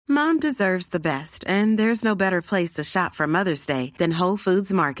Mom deserves the best, and there's no better place to shop for Mother's Day than Whole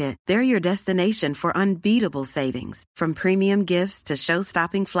Foods Market. They're your destination for unbeatable savings, from premium gifts to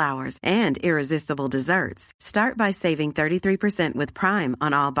show-stopping flowers and irresistible desserts. Start by saving 33% with Prime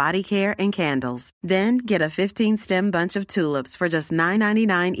on all body care and candles. Then get a 15-stem bunch of tulips for just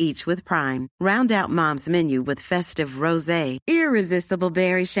 $9.99 each with Prime. Round out Mom's menu with festive rosé, irresistible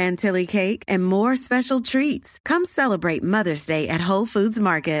berry chantilly cake, and more special treats. Come celebrate Mother's Day at Whole Foods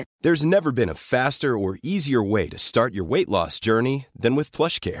Market. There's never been a faster or easier way to start your weight loss journey than with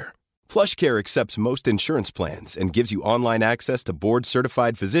PlushCare. PlushCare accepts most insurance plans and gives you online access to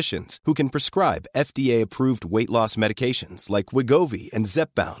board-certified physicians who can prescribe FDA-approved weight loss medications like Wegovy and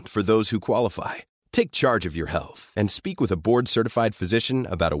Zepbound for those who qualify. Take charge of your health and speak with a board-certified physician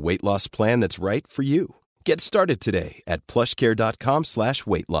about a weight loss plan that's right for you. Get started today at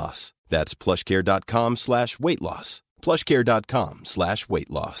plushcare.com/weight-loss. That's plushcare.com/weight-loss.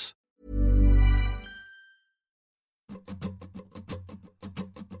 plushcare.com/weight-loss.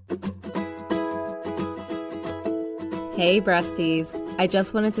 Hey breasties, I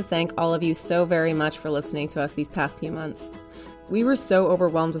just wanted to thank all of you so very much for listening to us these past few months. We were so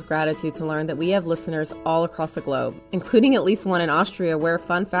overwhelmed with gratitude to learn that we have listeners all across the globe, including at least one in Austria, where,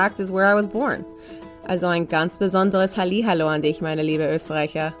 fun fact, is where I was born. Also ein ganz besonderes Hallihallo an dich, meine liebe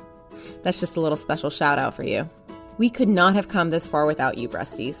Österreicher. That's just a little special shout out for you. We could not have come this far without you,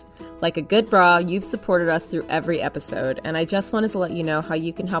 breasties. Like a good bra, you've supported us through every episode, and I just wanted to let you know how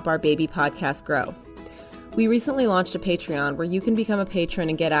you can help our baby podcast grow. We recently launched a Patreon where you can become a patron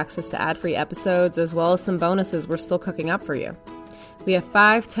and get access to ad-free episodes, as well as some bonuses we're still cooking up for you. We have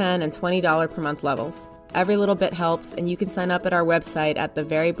 $5, $10, and $20 per month levels. Every little bit helps, and you can sign up at our website at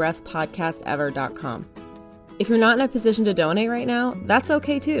theverybreastpodcastever.com. If you're not in a position to donate right now, that's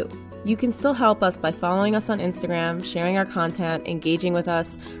okay too. You can still help us by following us on Instagram, sharing our content, engaging with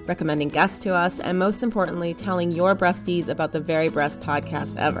us, recommending guests to us, and most importantly, telling your breasties about the Very Breast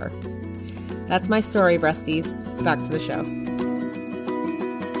Podcast Ever. That's my story, breasties. Back to the show.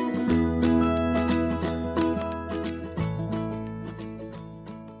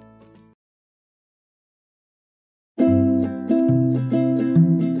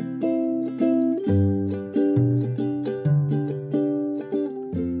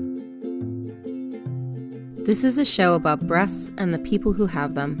 This is a show about breasts and the people who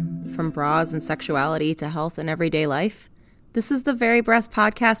have them, from bras and sexuality to health and everyday life. This is the Very Breast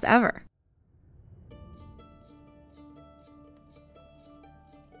Podcast Ever.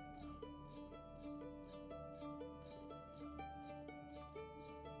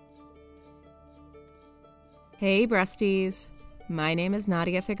 Hey breasties, my name is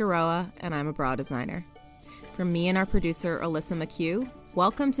Nadia Figueroa and I'm a bra designer. From me and our producer Alyssa McHugh,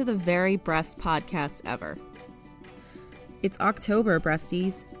 welcome to the Very Breast Podcast Ever. It's October,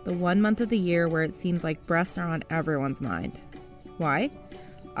 breasties, the one month of the year where it seems like breasts are on everyone's mind. Why?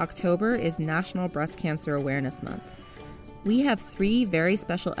 October is National Breast Cancer Awareness Month. We have 3 very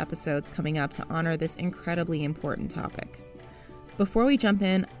special episodes coming up to honor this incredibly important topic. Before we jump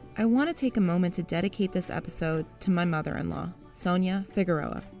in, I want to take a moment to dedicate this episode to my mother-in-law, Sonia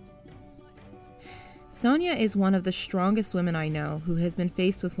Figueroa. Sonia is one of the strongest women I know who has been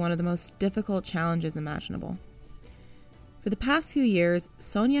faced with one of the most difficult challenges imaginable. For the past few years,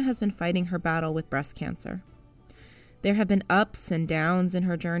 Sonia has been fighting her battle with breast cancer. There have been ups and downs in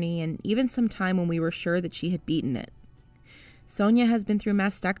her journey, and even some time when we were sure that she had beaten it. Sonia has been through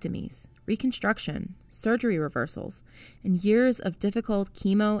mastectomies, reconstruction, surgery reversals, and years of difficult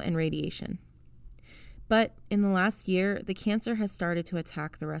chemo and radiation. But in the last year, the cancer has started to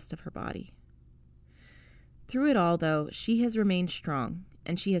attack the rest of her body. Through it all, though, she has remained strong,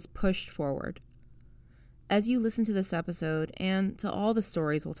 and she has pushed forward. As you listen to this episode, and to all the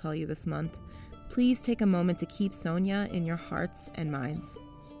stories we'll tell you this month, please take a moment to keep Sonia in your hearts and minds.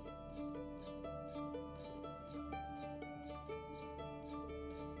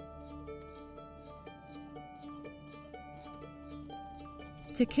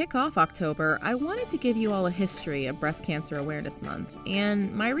 To kick off October, I wanted to give you all a history of Breast Cancer Awareness Month,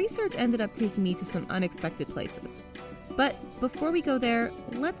 and my research ended up taking me to some unexpected places. But before we go there,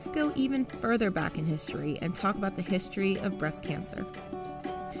 let's go even further back in history and talk about the history of breast cancer.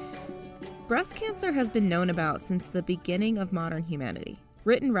 Breast cancer has been known about since the beginning of modern humanity.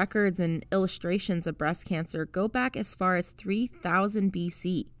 Written records and illustrations of breast cancer go back as far as 3000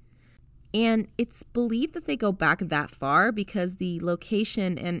 BC. And it's believed that they go back that far because the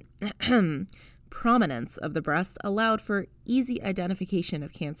location and prominence of the breast allowed for easy identification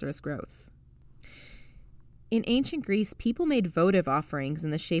of cancerous growths. In ancient Greece, people made votive offerings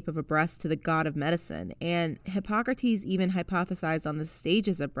in the shape of a breast to the god of medicine, and Hippocrates even hypothesized on the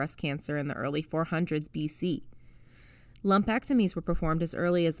stages of breast cancer in the early 400s BC. Lumpectomies were performed as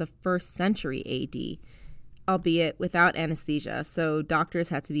early as the 1st century AD, albeit without anesthesia, so doctors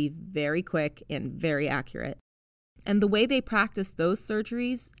had to be very quick and very accurate. And the way they practiced those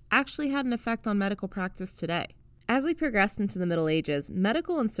surgeries actually had an effect on medical practice today. As we progressed into the Middle Ages,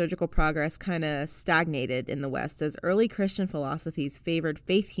 medical and surgical progress kind of stagnated in the West as early Christian philosophies favored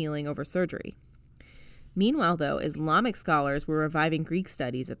faith healing over surgery. Meanwhile, though, Islamic scholars were reviving Greek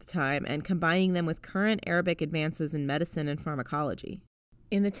studies at the time and combining them with current Arabic advances in medicine and pharmacology.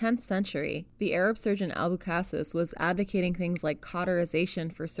 In the 10th century, the Arab surgeon Al-Bukasis was advocating things like cauterization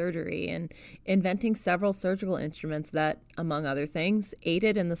for surgery and inventing several surgical instruments that, among other things,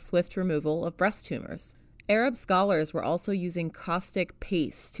 aided in the swift removal of breast tumors. Arab scholars were also using caustic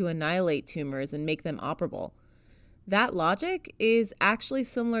paste to annihilate tumors and make them operable. That logic is actually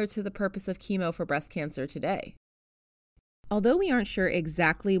similar to the purpose of chemo for breast cancer today. Although we aren't sure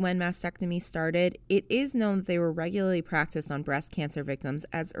exactly when mastectomy started, it is known that they were regularly practiced on breast cancer victims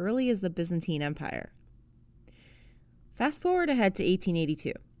as early as the Byzantine Empire. Fast forward ahead to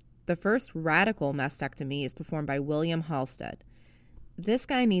 1882. The first radical mastectomy is performed by William Halsted. This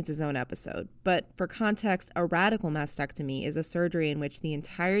guy needs his own episode, but for context, a radical mastectomy is a surgery in which the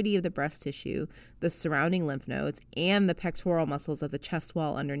entirety of the breast tissue, the surrounding lymph nodes, and the pectoral muscles of the chest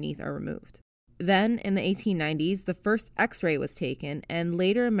wall underneath are removed. Then, in the 1890s, the first X-ray was taken, and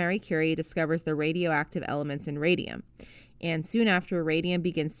later Marie Curie discovers the radioactive elements in radium, and soon after, radium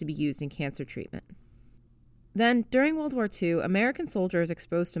begins to be used in cancer treatment. Then, during World War II, American soldiers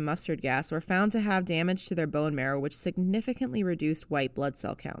exposed to mustard gas were found to have damage to their bone marrow, which significantly reduced white blood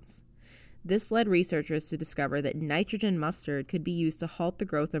cell counts. This led researchers to discover that nitrogen mustard could be used to halt the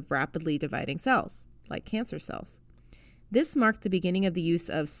growth of rapidly dividing cells, like cancer cells. This marked the beginning of the use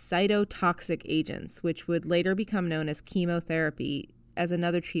of cytotoxic agents, which would later become known as chemotherapy, as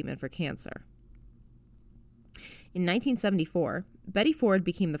another treatment for cancer. In 1974, Betty Ford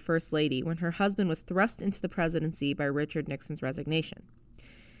became the First Lady when her husband was thrust into the presidency by Richard Nixon's resignation.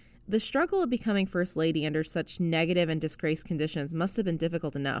 The struggle of becoming First Lady under such negative and disgraced conditions must have been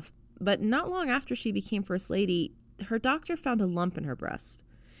difficult enough, but not long after she became First Lady, her doctor found a lump in her breast,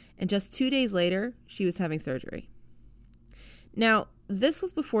 and just 2 days later, she was having surgery. Now, this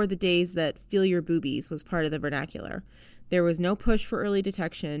was before the days that feel your boobies was part of the vernacular. There was no push for early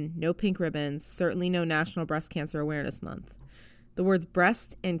detection, no pink ribbons, certainly no National Breast Cancer Awareness Month. The words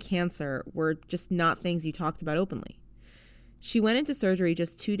breast and cancer were just not things you talked about openly. She went into surgery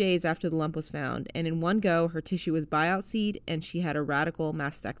just 2 days after the lump was found, and in one go, her tissue was biopsied and she had a radical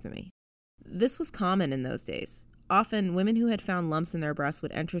mastectomy. This was common in those days. Often, women who had found lumps in their breasts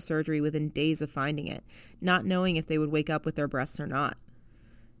would enter surgery within days of finding it, not knowing if they would wake up with their breasts or not.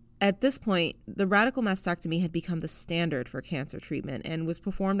 At this point, the radical mastectomy had become the standard for cancer treatment and was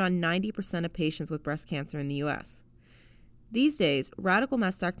performed on 90% of patients with breast cancer in the U.S. These days, radical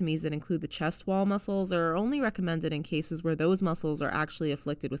mastectomies that include the chest wall muscles are only recommended in cases where those muscles are actually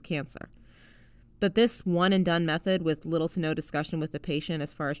afflicted with cancer. But this one-and-done method with little to no discussion with the patient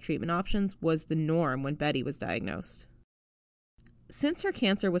as far as treatment options was the norm when Betty was diagnosed. Since her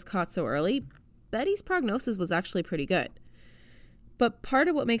cancer was caught so early, Betty's prognosis was actually pretty good. But part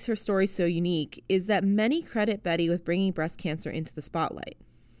of what makes her story so unique is that many credit Betty with bringing breast cancer into the spotlight.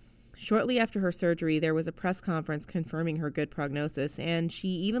 Shortly after her surgery, there was a press conference confirming her good prognosis, and she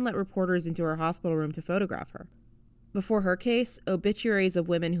even let reporters into her hospital room to photograph her. Before her case, obituaries of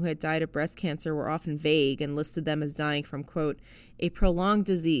women who had died of breast cancer were often vague and listed them as dying from, quote, a prolonged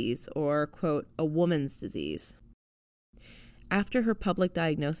disease or, quote, a woman's disease. After her public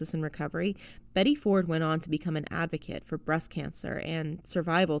diagnosis and recovery, Betty Ford went on to become an advocate for breast cancer and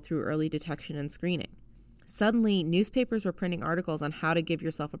survival through early detection and screening. Suddenly, newspapers were printing articles on how to give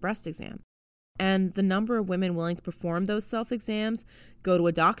yourself a breast exam. And the number of women willing to perform those self-exams, go to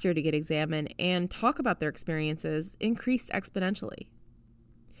a doctor to get examined, and talk about their experiences increased exponentially.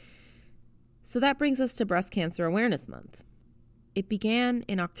 So that brings us to Breast Cancer Awareness Month. It began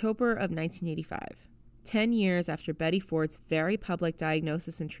in October of 1985. 10 years after Betty Ford's very public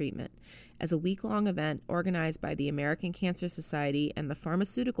diagnosis and treatment, as a week-long event organized by the American Cancer Society and the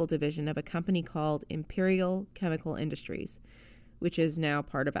pharmaceutical division of a company called Imperial Chemical Industries, which is now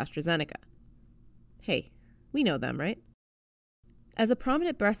part of AstraZeneca. Hey, we know them, right? As a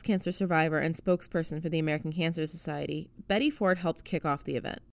prominent breast cancer survivor and spokesperson for the American Cancer Society, Betty Ford helped kick off the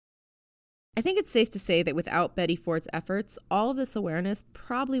event. I think it's safe to say that without Betty Ford's efforts, all of this awareness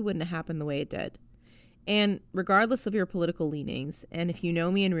probably wouldn't have happened the way it did. And regardless of your political leanings, and if you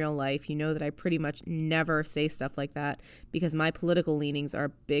know me in real life, you know that I pretty much never say stuff like that because my political leanings are a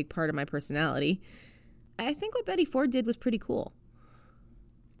big part of my personality, I think what Betty Ford did was pretty cool.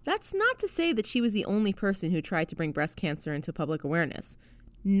 That's not to say that she was the only person who tried to bring breast cancer into public awareness,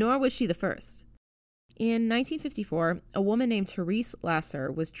 nor was she the first. In 1954, a woman named Therese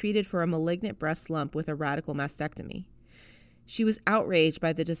Lasser was treated for a malignant breast lump with a radical mastectomy. She was outraged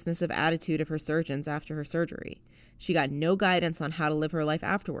by the dismissive attitude of her surgeons after her surgery. She got no guidance on how to live her life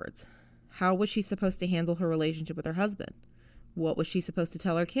afterwards. How was she supposed to handle her relationship with her husband? What was she supposed to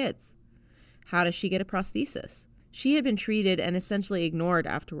tell her kids? How does she get a prosthesis? She had been treated and essentially ignored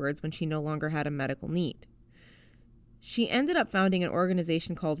afterwards when she no longer had a medical need. She ended up founding an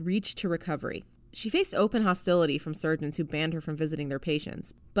organization called Reach to Recovery. She faced open hostility from surgeons who banned her from visiting their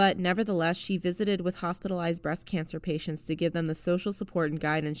patients, but nevertheless, she visited with hospitalized breast cancer patients to give them the social support and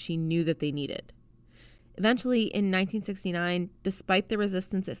guidance she knew that they needed. Eventually, in 1969, despite the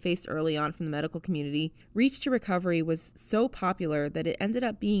resistance it faced early on from the medical community, Reach to Recovery was so popular that it ended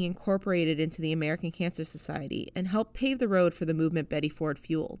up being incorporated into the American Cancer Society and helped pave the road for the movement Betty Ford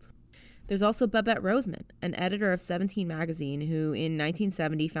fueled. There's also Babette Roseman, an editor of 17 magazine who in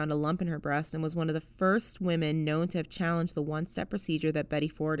 1970 found a lump in her breast and was one of the first women known to have challenged the one-step procedure that Betty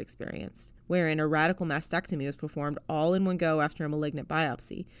Ford experienced, wherein a radical mastectomy was performed all in one go after a malignant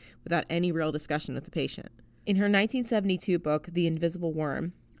biopsy, without any real discussion with the patient. In her 1972 book, The Invisible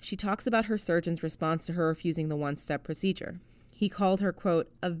Worm, she talks about her surgeon's response to her refusing the one-step procedure. He called her,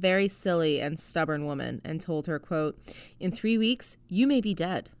 quote, a very silly and stubborn woman, and told her, quote, in 3 weeks, you may be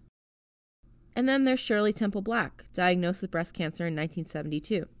dead. And then there's Shirley Temple Black, diagnosed with breast cancer in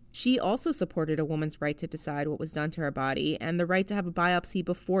 1972. She also supported a woman's right to decide what was done to her body and the right to have a biopsy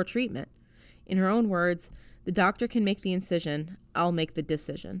before treatment. In her own words, the doctor can make the incision, I'll make the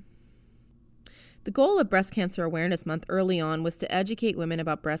decision. The goal of Breast Cancer Awareness Month early on was to educate women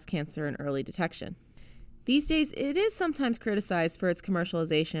about breast cancer and early detection. These days, it is sometimes criticized for its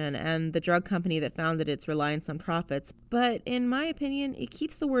commercialization and the drug company that founded its reliance on profits, but in my opinion, it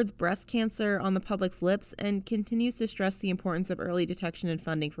keeps the words breast cancer on the public's lips and continues to stress the importance of early detection and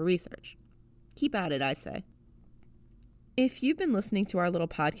funding for research. Keep at it, I say. If you've been listening to our little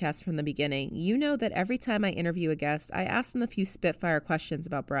podcast from the beginning, you know that every time I interview a guest, I ask them a few spitfire questions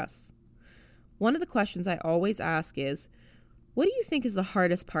about breasts. One of the questions I always ask is, what do you think is the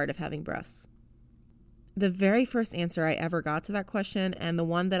hardest part of having breasts? The very first answer I ever got to that question, and the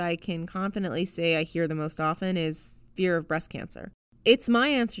one that I can confidently say I hear the most often, is fear of breast cancer. It's my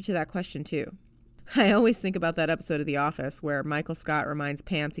answer to that question, too. I always think about that episode of The Office where Michael Scott reminds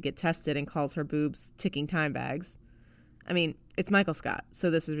Pam to get tested and calls her boobs ticking time bags. I mean, it's Michael Scott, so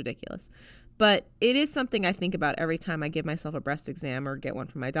this is ridiculous. But it is something I think about every time I give myself a breast exam or get one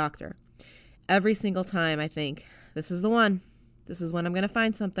from my doctor. Every single time I think, this is the one. This is when I'm going to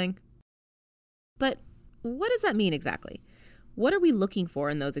find something. But what does that mean exactly? What are we looking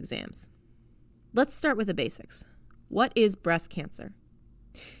for in those exams? Let's start with the basics. What is breast cancer?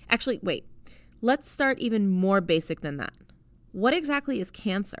 Actually, wait. Let's start even more basic than that. What exactly is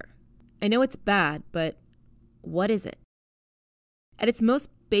cancer? I know it's bad, but what is it? At its most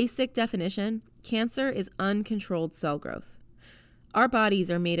basic definition, cancer is uncontrolled cell growth. Our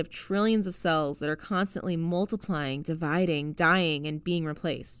bodies are made of trillions of cells that are constantly multiplying, dividing, dying, and being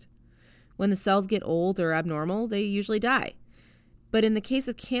replaced. When the cells get old or abnormal, they usually die. But in the case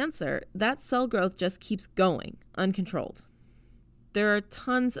of cancer, that cell growth just keeps going, uncontrolled. There are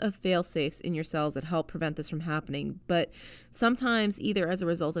tons of fail-safes in your cells that help prevent this from happening, but sometimes either as a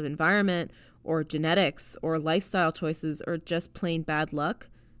result of environment or genetics or lifestyle choices or just plain bad luck,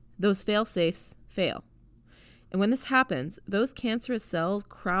 those fail-safes fail. And when this happens, those cancerous cells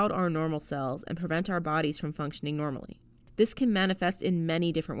crowd our normal cells and prevent our bodies from functioning normally. This can manifest in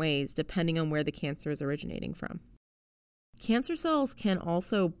many different ways depending on where the cancer is originating from. Cancer cells can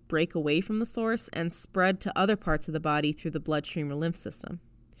also break away from the source and spread to other parts of the body through the bloodstream or lymph system.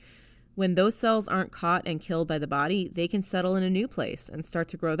 When those cells aren't caught and killed by the body, they can settle in a new place and start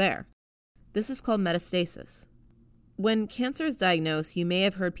to grow there. This is called metastasis. When cancer is diagnosed, you may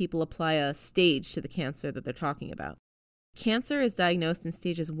have heard people apply a stage to the cancer that they're talking about. Cancer is diagnosed in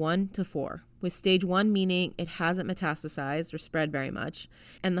stages 1 to 4, with stage 1 meaning it hasn't metastasized or spread very much,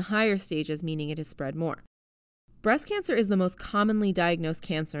 and the higher stages meaning it has spread more. Breast cancer is the most commonly diagnosed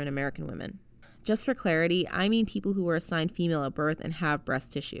cancer in American women. Just for clarity, I mean people who were assigned female at birth and have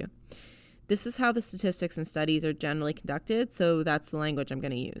breast tissue. This is how the statistics and studies are generally conducted, so that's the language I'm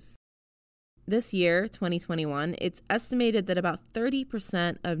going to use. This year, 2021, it's estimated that about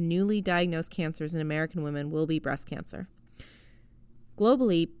 30% of newly diagnosed cancers in American women will be breast cancer.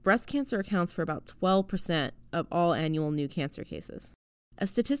 Globally, breast cancer accounts for about 12% of all annual new cancer cases. A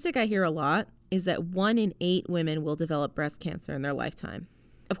statistic I hear a lot is that 1 in 8 women will develop breast cancer in their lifetime.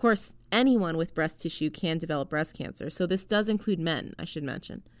 Of course, anyone with breast tissue can develop breast cancer, so this does include men, I should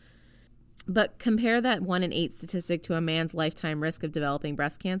mention. But compare that 1 in 8 statistic to a man's lifetime risk of developing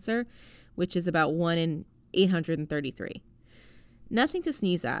breast cancer, which is about 1 in 833. Nothing to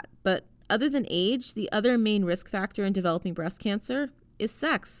sneeze at, but other than age, the other main risk factor in developing breast cancer is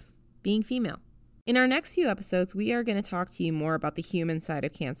sex, being female. In our next few episodes, we are going to talk to you more about the human side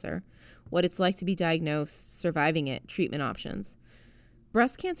of cancer, what it's like to be diagnosed, surviving it, treatment options.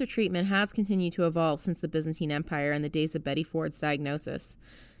 Breast cancer treatment has continued to evolve since the Byzantine Empire and the days of Betty Ford's diagnosis.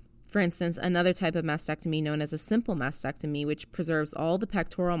 For instance, another type of mastectomy known as a simple mastectomy, which preserves all the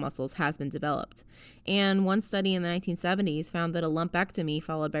pectoral muscles, has been developed. And one study in the 1970s found that a lumpectomy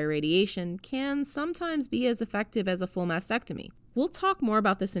followed by radiation can sometimes be as effective as a full mastectomy. We'll talk more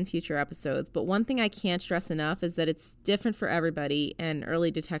about this in future episodes, but one thing I can't stress enough is that it's different for everybody and early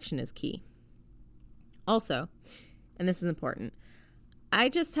detection is key. Also, and this is important, I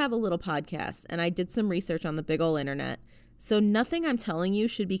just have a little podcast and I did some research on the big ol' internet. So nothing I'm telling you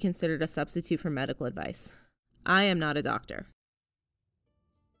should be considered a substitute for medical advice. I am not a doctor.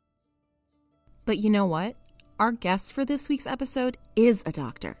 But you know what? Our guest for this week's episode is a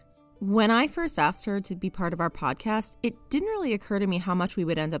doctor. When I first asked her to be part of our podcast, it didn't really occur to me how much we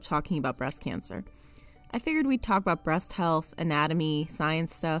would end up talking about breast cancer. I figured we'd talk about breast health, anatomy,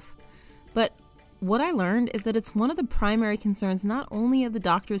 science stuff. But what I learned is that it's one of the primary concerns not only of the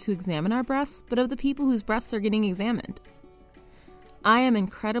doctors who examine our breasts, but of the people whose breasts are getting examined. I am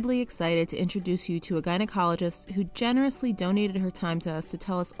incredibly excited to introduce you to a gynecologist who generously donated her time to us to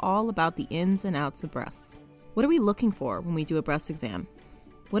tell us all about the ins and outs of breasts. What are we looking for when we do a breast exam?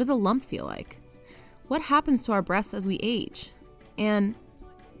 What does a lump feel like? What happens to our breasts as we age? And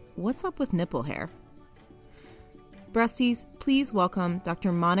what's up with nipple hair? Breasties, please welcome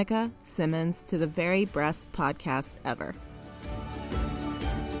Dr. Monica Simmons to the Very Breast Podcast Ever.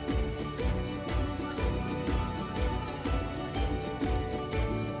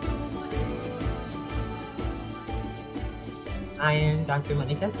 I am Dr.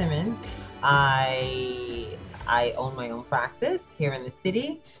 Monica Simmons. I own my own practice here in the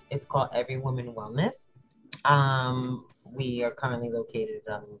city. It's called Every Woman Wellness. We are currently located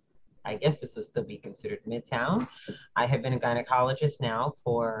I guess this would still be considered Midtown. I have been a gynecologist now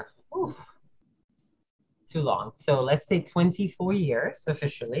for too long. So let's say 24 years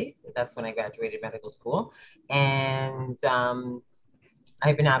officially. That's when I graduated medical school. And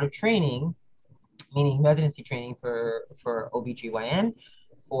I've been out of training, meaning residency training for OBGYN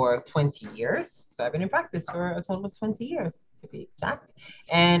for 20 years. So I've been in practice for a total of 20 years to be exact.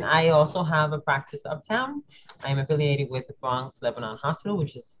 And I also have a practice uptown. I'm affiliated with the Bronx Lebanon Hospital,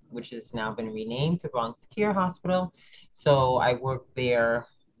 which has now been renamed to Bronx Care Hospital. So I work there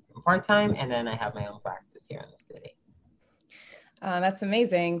part-time, and then I have my own practice here in the city. That's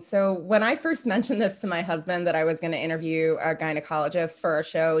amazing. So when I first mentioned this to my husband that I was going to interview a gynecologist for our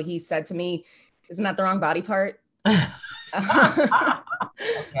show, he said to me, "Isn't that the wrong body part?"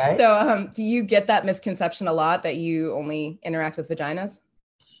 Okay. So do you get that misconception a lot that you only interact with vaginas?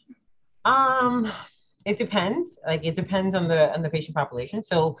 It depends. It depends on the patient population.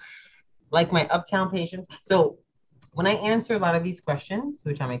 So like my uptown patients. So when I answer a lot of these questions,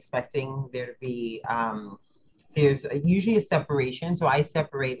 which I'm expecting there to be, there's usually a separation. So I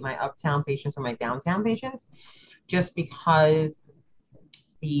separate my uptown patients from my downtown patients just because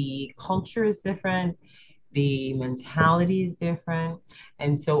the culture is different. The mentality is different.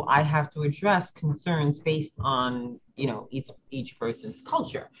 And so I have to address concerns based on, each person's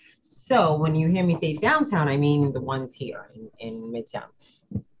culture. So when you hear me say downtown, I mean the ones here in Midtown.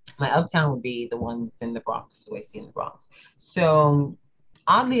 My uptown would be the ones in the Bronx, who I see in the Bronx. So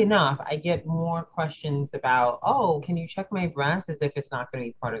oddly enough, I get more questions about, can you check my breast, as if it's not going to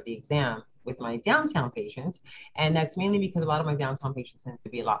be part of the exam with my downtown patients. And that's mainly because a lot of my downtown patients tend to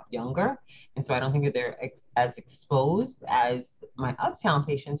be a lot younger. And so I don't think that they're as exposed as my uptown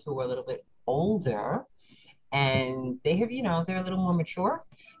patients who are a little bit older. And they have, they're a little more mature.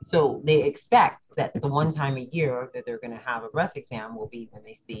 So they expect that the one time a year that they're going to have a breast exam will be when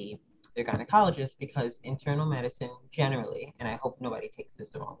they see their gynecologist, because internal medicine generally, and I hope nobody takes this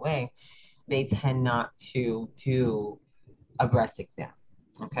the wrong way, they tend not to do a breast exam.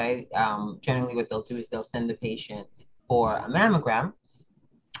 Okay. Generally what they'll do is they'll send the patient for a mammogram,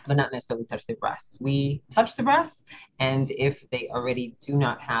 but not necessarily touch their breasts. We touch the breasts, and if they already do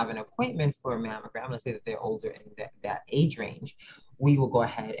not have an appointment for a mammogram, let's say that they're older in that age range, we will go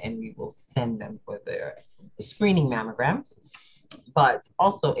ahead and we will send them for the screening mammograms. But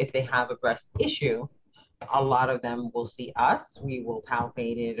also, if they have a breast issue, a lot of them will see us, we will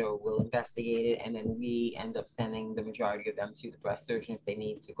palpate it or we'll investigate it, and then we end up sending the majority of them to the breast surgeon if they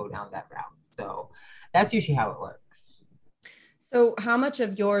need to go down that route. So that's usually how it works. So how much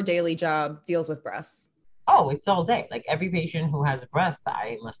of your daily job deals with breasts? Oh, it's all day. Like every patient who has a breast,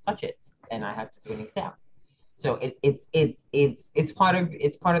 I must touch it and I have to do an exam. So it's part of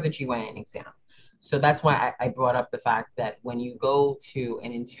the GYN exam. So that's why I brought up the fact that when you go to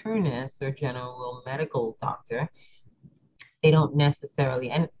an internist or general medical doctor, they don't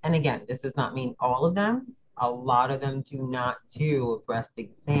necessarily, and again, this does not mean all of them. A lot of them do not do a breast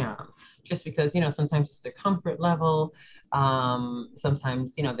exam just because, sometimes it's their comfort level.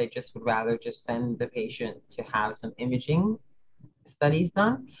 Sometimes, they just would rather just send the patient to have some imaging studies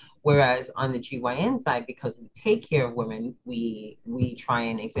done. Whereas on the GYN side, because we take care of women, we try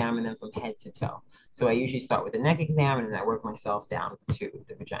and examine them from head to toe. So I usually start with a neck exam and then I work myself down to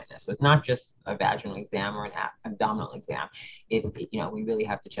the vagina. So it's not just a vaginal exam or an abdominal exam. We really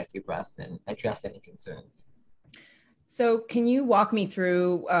have to check your breasts and address any concerns. So can you walk me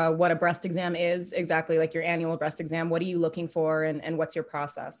through what a breast exam is exactly, like your annual breast exam? What are you looking for and what's your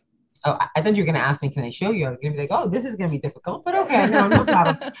process? Oh, I thought you were going to ask me, can I show you? I was going to be like, oh, this is going to be difficult, but okay, no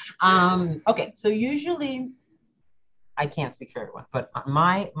problem. Okay, so usually, I can't speak for everyone, but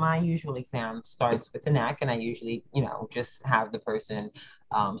my usual exam starts with the neck, and I usually, just have the person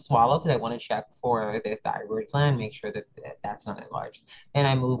swallow because I want to check for their thyroid gland, make sure that that's not enlarged. Then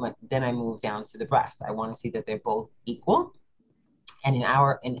I move down to the breast. I want to see that they're both equal, and in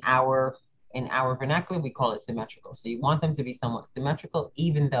our vernacular, we call it symmetrical. So you want them to be somewhat symmetrical,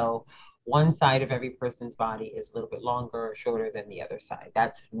 even though one side of every person's body is a little bit longer or shorter than the other side.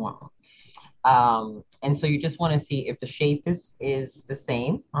 That's normal. And so you just want to see if the shape is the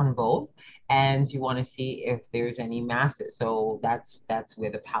same on both, and you want to see if there's any masses. So that's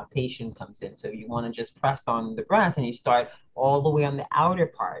where the palpation comes in. So you want to just press on the breast and you start all the way on the outer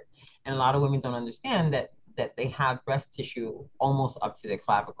part. And a lot of women don't understand that they have breast tissue almost up to their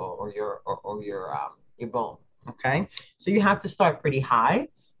clavicle or your bone. Okay, so you have to start pretty high,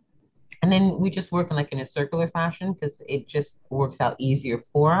 and then we just work in a circular fashion because it just works out easier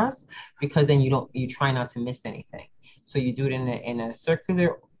for us, because then you try not to miss anything. So you do it in a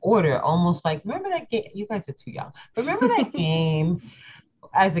circular order, almost like, remember that game? You guys are too young, but remember that game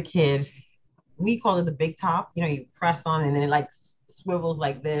as a kid? We call it the big top. You press on and then it swivels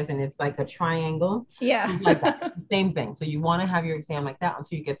like this and it's like a triangle. Yeah. Like that. Same thing. So you want to have your exam like that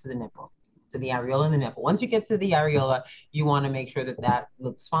until you get to the nipple, to the areola and the nipple. Once you get to the areola, you want to make sure that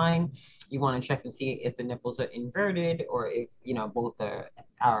looks fine. You want to check and see if the nipples are inverted or if both are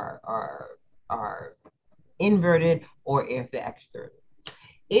inverted or if they're external.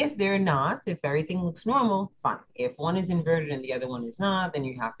 If they're not, if everything looks normal, fine. If one is inverted and the other one is not, then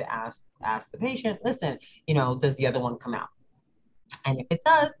you have to ask the patient, listen, does the other one come out? And if it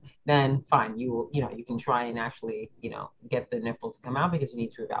does, then fine, you can try and actually, get the nipple to come out because you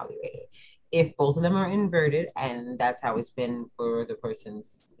need to evaluate it. If both of them are inverted and that's how it's been for the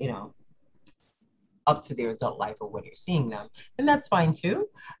person's, up to their adult life or when you're seeing them, then that's fine too.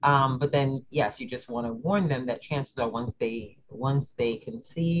 But then, yes, you just want to warn them that chances are once they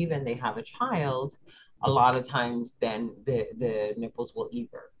conceive and they have a child, a lot of times then the nipples will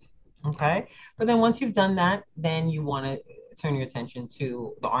evert. Okay. But then once you've done that, then you want to turn your attention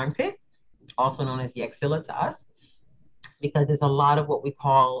to the armpit, also known as the axilla to us, because there's a lot of what we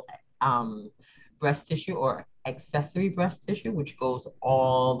call breast tissue or accessory breast tissue, which goes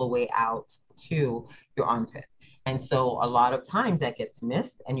all the way out to your armpit. And so a lot of times that gets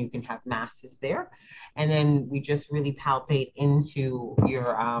missed and you can have masses there. And then we just really palpate into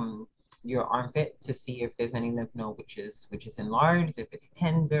your armpit to see if there's any lymph node which is enlarged, if it's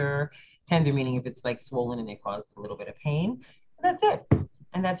tender meaning if it's like swollen and it causes a little bit of pain. And that's it.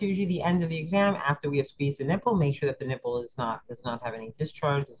 And that's usually the end of the exam. After we have squeezed the nipple, make sure that the nipple does not have any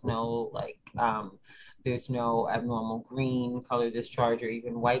discharge. There's no abnormal green color discharge or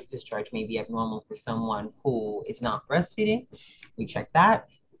even white discharge may be abnormal for someone who is not breastfeeding. We check that,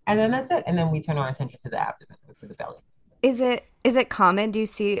 and then that's it. And then we turn our attention to the abdomen or to the belly. Is it common? Do you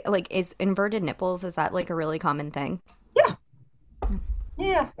see is inverted nipples? Is that a really common thing? Yeah.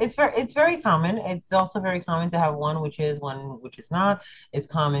 Yeah, it's very common. It's also very common to have one which is not. It's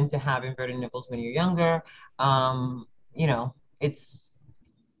common to have inverted nipples when you're younger. It's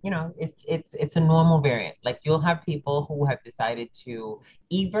a normal variant. Like you'll have people who have decided to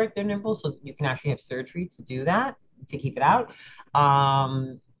evert their nipples, so you can actually have surgery to do that, to keep it out.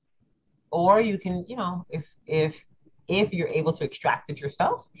 Or you can, if you're able to extract it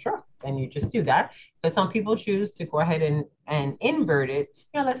yourself, sure, then you just do that. But some people choose to go ahead and invert it.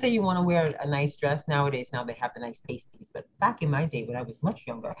 Let's say you want to wear a nice dress. Nowadays, now they have the nice pasties. But back in my day, when I was much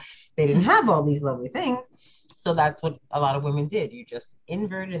younger, they didn't have all these lovely things. So that's what a lot of women did. You just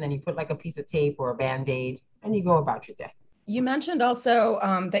invert it, and then you put like a piece of tape or a Band-Aid, and you go about your day. You mentioned also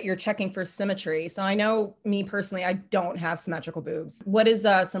that you're checking for symmetry. So I know me personally, I don't have symmetrical boobs. What is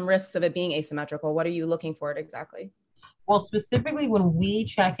some risks of it being asymmetrical? What are you looking for it exactly? Well, specifically when we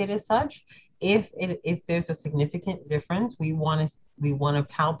check it as such, if there's a significant difference, we want to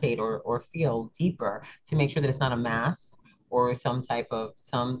palpate or feel deeper to make sure that it's not a mass or some type of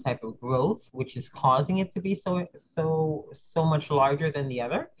growth which is causing it to be so much larger than the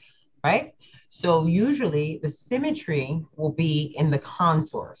other, right? So usually the symmetry will be in the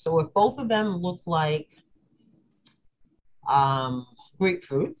contour. So if both of them look like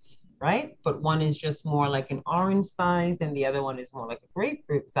grapefruits, right? But one is just more like an orange size and the other one is more like a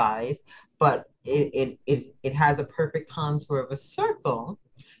grapefruit size, but it has a perfect contour of a circle,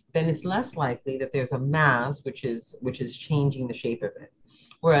 then it's less likely that there's a mass which is changing the shape of it.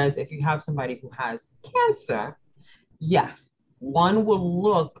 Whereas if you have somebody who has cancer, yeah, one will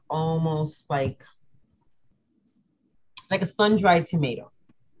look almost like a sun-dried tomato,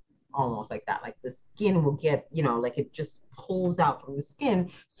 almost like that. Like the skin will get, like it just pulls out from the skin.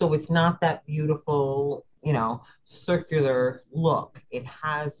 So it's not that beautiful, circular look. It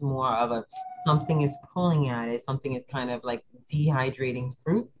has more of a something is pulling at it. Something is kind of like dehydrating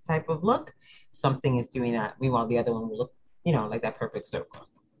fruit type of look. Something is doing that. Meanwhile, the other one will look, like that perfect circle.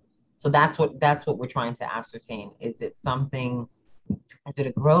 So that's what we're trying to ascertain. Is it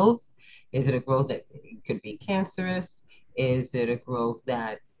a growth? Is it a growth that could be cancerous? Is it a growth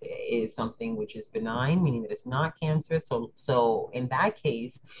that is something which is benign, meaning that it's not cancerous? So in that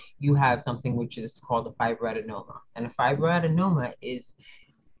case, you have something which is called a fibroadenoma. And a fibroadenoma is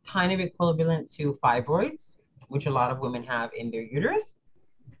kind of equivalent to fibroids, which a lot of women have in their uterus.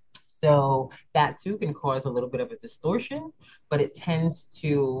 So that too can cause a little bit of a distortion, but it tends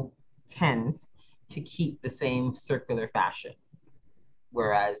to keep the same circular fashion.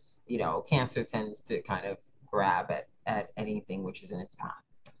 Whereas, cancer tends to kind of grab at anything which is in its path.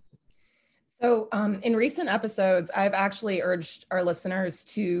 So in recent episodes, I've actually urged our listeners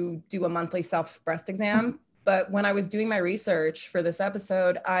to do a monthly self-breast exam. But when I was doing my research for this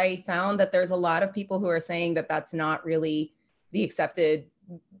episode, I found that there's a lot of people who are saying that that's not really the accepted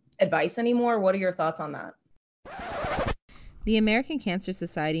advice anymore. What are your thoughts on that? The American Cancer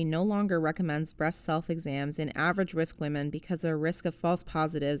Society no longer recommends breast self-exams in average risk women because of a risk of false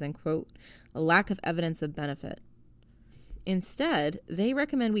positives and, quote, a lack of evidence of benefit. Instead, they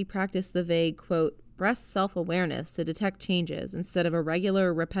recommend we practice the vague, quote, breast self-awareness to detect changes instead of a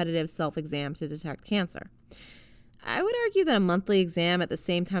regular repetitive self-exam to detect cancer. I would argue that a monthly exam at the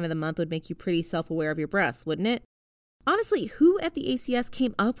same time of the month would make you pretty self-aware of your breasts, wouldn't it? Honestly, who at the ACS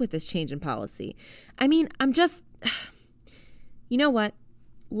came up with this change in policy? I mean, You know what?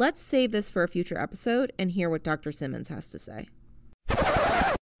 Let's save this for a future episode and hear what Dr. Simmons has to say.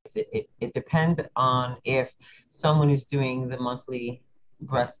 It depends on if someone is doing the monthly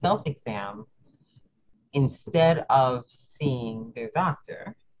breast self-exam instead of seeing their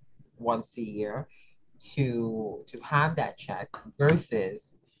doctor once a year to have that check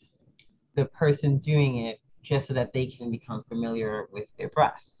versus the person doing it just so that they can become familiar with their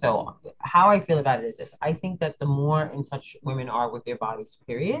breasts. So how I feel about it is this. I think that the more in touch women are with their bodies,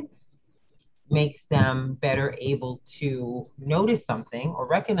 period, makes them better able to notice something or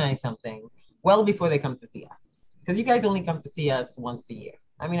recognize something well before they come to see us. Because you guys only come to see us once a year.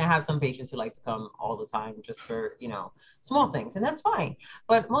 I mean, I have some patients who like to come all the time just for, small things, and that's fine.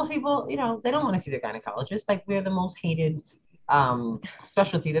 But most people, they don't want to see their gynecologist. Like, we're the most hated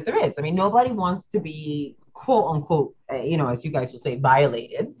specialty that there is. I mean, nobody wants to be, quote unquote, as you guys will say,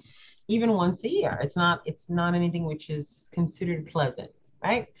 violated, even once a year. It's not anything which is considered pleasant,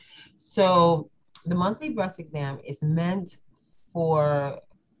 right? So the monthly breast exam is meant for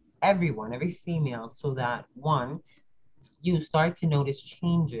everyone, every female, so that one, you start to notice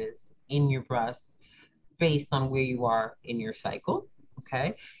changes in your breasts based on where you are in your cycle.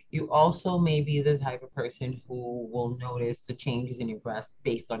 Okay. You also may be the type of person who will notice the changes in your breast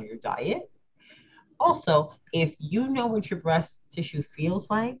based on your diet. Also, if you know what your breast tissue feels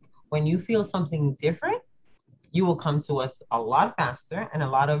like, when you feel something different, you will come to us a lot faster, and a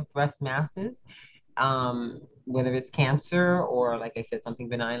lot of breast masses, whether it's cancer or, like I said, something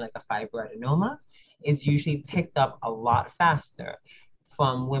benign like a fibroadenoma, is usually picked up a lot faster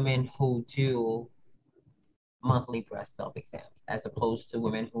from women who do monthly breast self-exams, as opposed to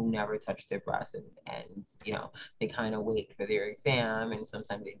women who never touch their breasts, and they kind of wait for their exam, and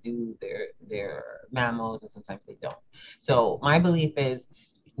sometimes they do their mammos and sometimes they don't. So my belief is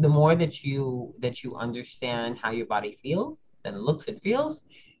the more that you understand how your body feels and looks and feels,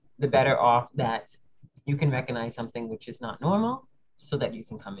 the better off that you can recognize something which is not normal, so that you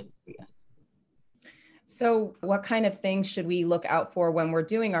can come in to see us. So what kind of things should we look out for when we're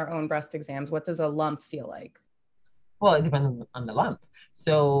doing our own breast exams? What does a lump feel like? Well, it depends on the lump.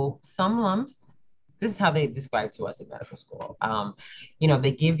 So some lumps, this is how they describe to us in medical school.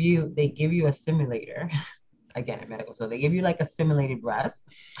 They give you a simulator. Again, in medical school, they give you like a simulated breast,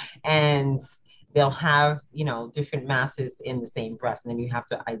 and they'll have, different masses in the same breast, and then you have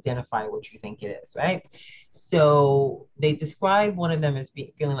to identify what you think it is, right? So they describe one of them as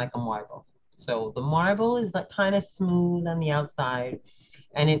feeling like a marble. So the marble is like kind of smooth on the outside,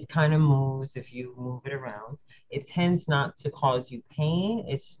 and it kind of moves if you move it around. It tends not to cause you pain.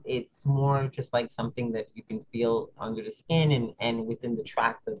 It's more just like something that you can feel under the skin and within the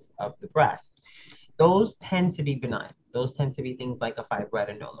tract of the breast. Those tend to be benign. Those tend to be things like a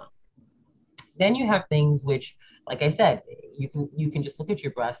fibroadenoma. Then you have things which, like I said, you can just look at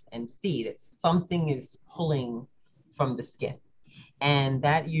your breast and see that something is pulling from the skin. And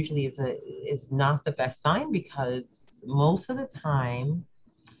that usually is not the best sign, because most of the time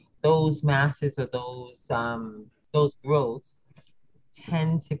those masses or those growths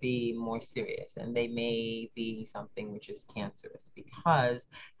tend to be more serious, and they may be something which is cancerous, because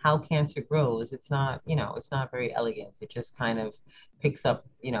how cancer grows, it's not very elegant. It just kind of picks up,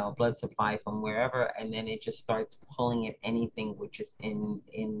 blood supply from wherever, and then it just starts pulling at anything which is in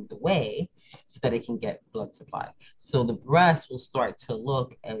the way, so that it can get blood supply. So the breast will start to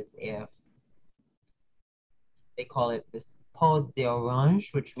look as if, they call it this peau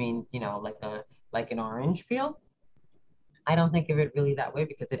d'orange, which means, like an orange peel. I don't think of it really that way,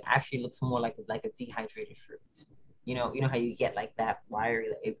 because it actually looks more like a dehydrated fruit. You know how you get like that wire,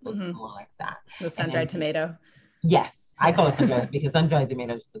 it looks more like that. The sun-dried tomato. Yes, I call it sun-dried because sun-dried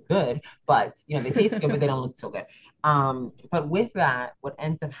tomatoes look good, but they taste good, but they don't look so good. But with that, what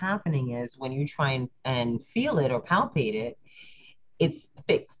ends up happening is when you try and feel it or palpate it, it's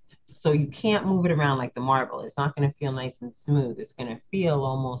fixed. So you can't move it around like the marble. It's not going to feel nice and smooth. It's going to feel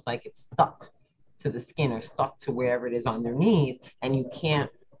almost like it's stuck to the skin or stuck to wherever it is underneath, and you can't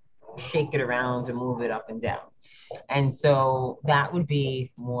shake it around to move it up and down. And so that would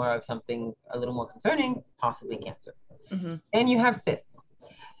be more of something a little more concerning, possibly cancer. Mm-hmm. Then you have cysts.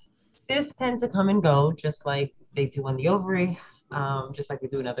 Cysts tend to come and go just like they do on the ovary, just like they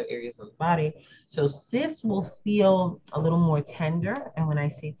do in other areas of the body. So cysts will feel a little more tender. And when I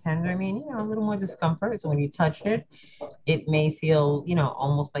say tender, I mean, a little more discomfort. So when you touch it, it may feel,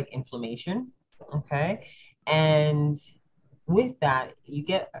 almost like inflammation. Okay. And with that, you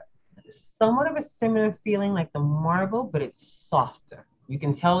get somewhat of a similar feeling like the marble, but it's softer. You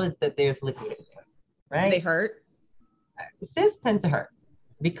can tell that there's liquid in there, right? Do they hurt? Cysts tend to hurt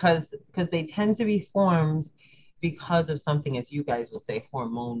because they tend to be formed because of something, as you guys will say,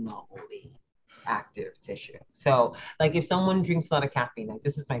 hormonally active tissue. So like if someone drinks a lot of caffeine, like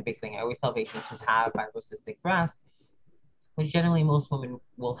this is my big thing. I always tell patients who have fibrocystic breast, which generally most women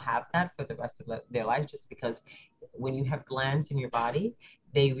will have that for the rest of their life, just because when you have glands in your body,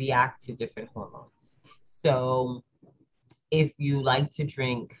 they react to different hormones. So if you like to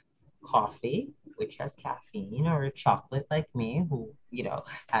drink coffee, which has caffeine, or chocolate like me, who,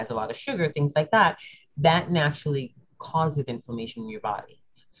 has a lot of sugar, things like that, that naturally causes inflammation in your body.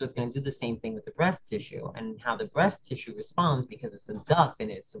 So it's going to do the same thing with the breast tissue, and how the breast tissue responds, because it's a duct and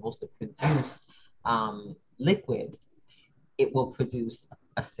it's supposed to produce liquid, it will produce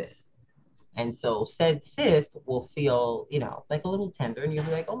a cyst. And so said cyst will feel, like a little tender, and you'll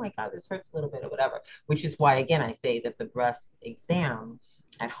be like, oh my God, this hurts a little bit or whatever, which is why, again, I say that the breast exam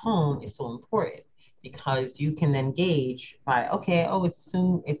at home is so important, because you can then gauge by, okay, it's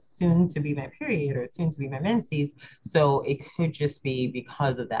soon to be my period, or it's soon to be my menses. So it could just be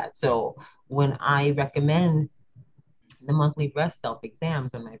because of that. So when I recommend the monthly breast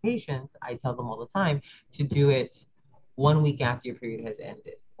self-exams on my patients, I tell them all the time to do it 1 week after your period has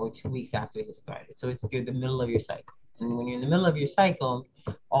ended, or 2 weeks after it has started. So you're the middle of your cycle. And when you're in the middle of your cycle,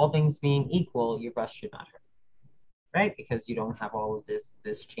 all things being equal, your breast should not hurt, right? Because you don't have all of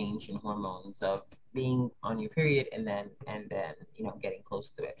this change in hormones of being on your period and then getting close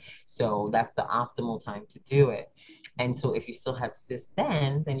to it. So that's the optimal time to do it. And so if you still have cysts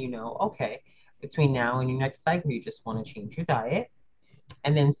then okay, between now and your next cycle, you just want to change your diet,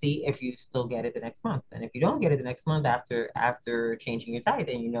 and then see if you still get it the next month. And if you don't get it the next month after changing your diet,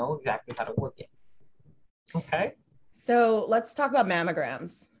 then you know exactly how to work it. Okay. So let's talk about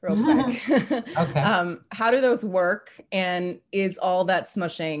mammograms real quick. Okay. How do those work, and is all that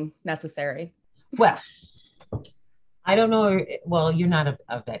smushing necessary? Well, I don't know. Well, you're not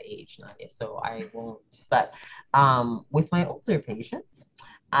of that age, Nadia, so I won't. But with my older patients,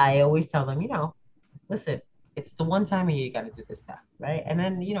 I always tell them, listen, it's the one time a year you got to do this test, right? And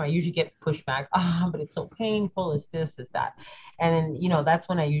then, I usually get pushback. But it's so painful. It's this, it's that. And then, that's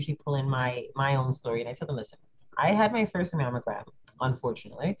when I usually pull in my own story, and I tell them, listen, I had my first mammogram,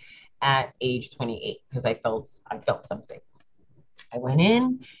 unfortunately, at age 28 because I felt something. I went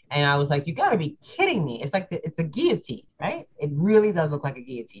in and I was like, you gotta be kidding me. It's like it's a guillotine, right? It really does look like a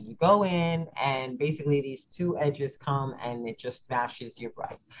guillotine. You go in and basically these two edges come and it just smashes your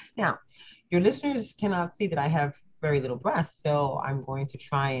breast. Now, your listeners cannot see that I have very little breast, so I'm going to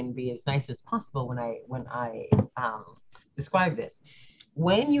try and be as nice as possible when I describe this.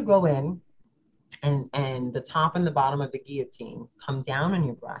 When you go in and the top and the bottom of the guillotine come down on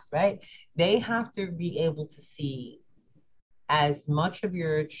your breast, right? They have to be able to see as much of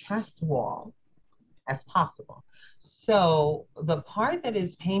your chest wall as possible. So the part that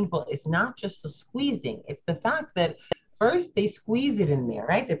is painful is not just the squeezing, it's the fact that first they squeeze it in there,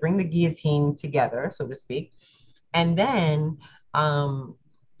 right? They bring the guillotine together, so to speak. And then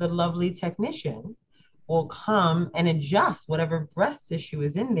the lovely technician will come and adjust whatever breast tissue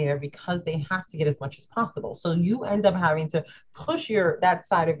is in there because they have to get as much as possible. So you end up having to push that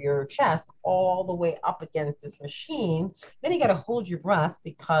side of your chest all the way up against this machine. Then you got to hold your breath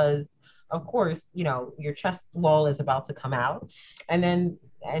because, of course, your chest wall is about to come out. And then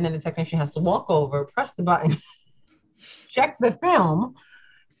the technician has to walk over, press the button, check the film,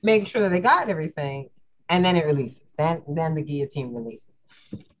 make sure that they got everything, and then it releases. Then the guillotine releases.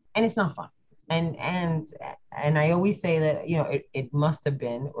 And it's not fun. And I always say that, it must have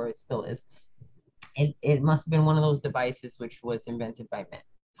been, or it still is, it must have been one of those devices which was invented by men,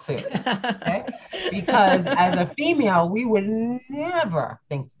 clearly. Okay? Because as a female, we would never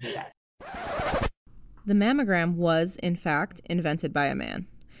think to do that. The mammogram was, in fact, invented by a man.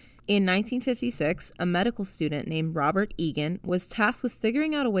 In 1956, a medical student named Robert Egan was tasked with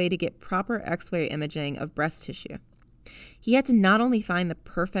figuring out a way to get proper X-ray imaging of breast tissue. He had to not only find the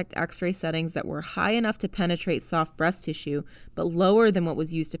perfect X-ray settings that were high enough to penetrate soft breast tissue, but lower than what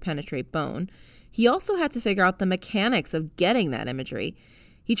was used to penetrate bone. He also had to figure out the mechanics of getting that imagery.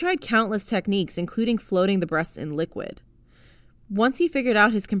 He tried countless techniques, including floating the breasts in liquid. Once he figured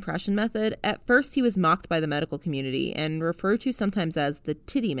out his compression method, at first he was mocked by the medical community and referred to sometimes as the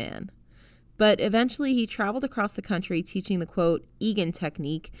titty man. But eventually he traveled across the country teaching the, quote, Egan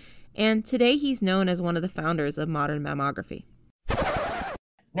technique, and today he's known as one of the founders of modern mammography.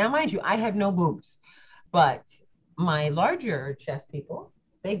 Now, mind you, I have no boobs, but my larger chest people,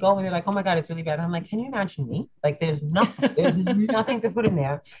 they go and they're like, oh my God, it's really bad. And I'm like, can you imagine me? Like there's nothing to put in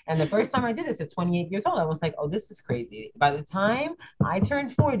there. And the first time I did this at 28 years old, I was like, oh, this is crazy. By the time I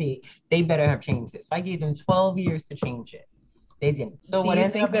turned 40, they better have changed this. So I gave them 12 years to change it. They didn't. So do you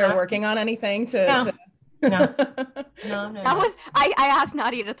think they're working on anything to... No. That was I asked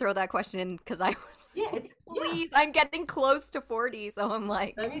Nadia to throw that question in because I was please, I'm getting close to 40, so I'm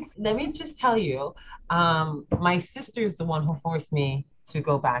like, let me just tell you, my sister's the one who forced me to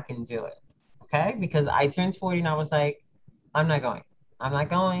go back and do it. Okay, because I turned 40 and I was like, I'm not going.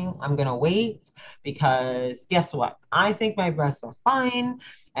 I'm gonna wait because guess what? I think my breasts are fine,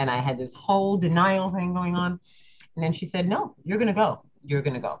 and I had this whole denial thing going on. And then she said, no, you're gonna go.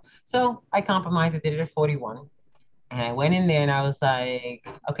 So I compromised. I did it at 41. And I went in there and I was like,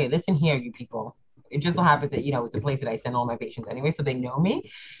 okay, listen here, you people. It just so happens that, it's a place that I send all my patients anyway, so they know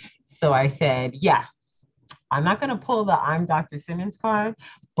me. So I said, yeah, I'm not going to pull the I'm Dr. Simmons card,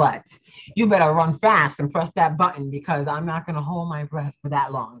 but you better run fast and press that button because I'm not going to hold my breath for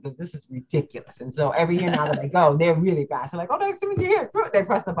that long because this is ridiculous. And so every year now that I go, they're really fast. They're like, oh, Dr. Simmons, you're here. They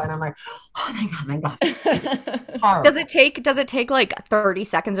press the button. I'm like, oh, thank God. Does it take like 30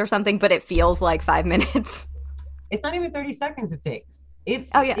 seconds or something, but it feels like 5 minutes? It's not even 30 seconds it takes.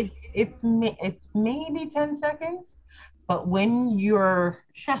 It's maybe 10 seconds. But when your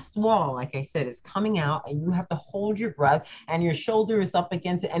chest wall, like I said, is coming out and you have to hold your breath and your shoulder is up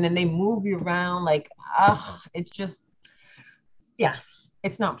against it and then they move you around like, it's just,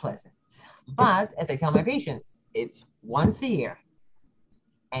 it's not pleasant. But as I tell my patients, it's once a year.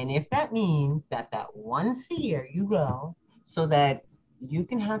 And if that means that once a year you go so that you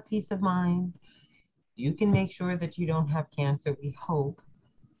can have peace of mind, you can make sure that you don't have cancer, we hope,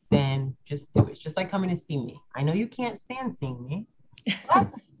 then just do it. It's just like coming to see me. I know you can't stand seeing me, but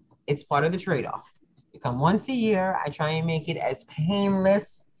it's part of the trade-off. You come once a year. I try and make it as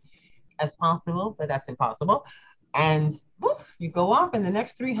painless as possible, but that's impossible. And woof, you go off, and the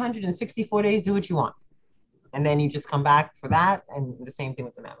next 364 days, do what you want. And then you just come back for that, and the same thing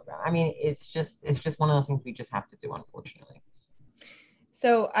with the mammogram. I mean, it's just one of those things we just have to do, unfortunately.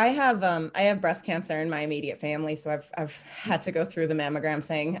 So I have breast cancer in my immediate family, so I've had to go through the mammogram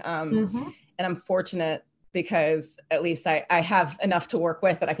thing, and I'm fortunate because at least I have enough to work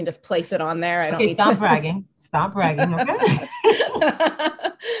with that I can just place it on there. I don't need stop bragging. Stop bragging. Okay.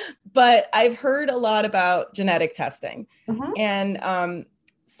 But I've heard a lot about genetic testing, and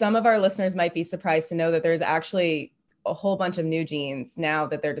some of our listeners might be surprised to know that there's actually a whole bunch of new genes now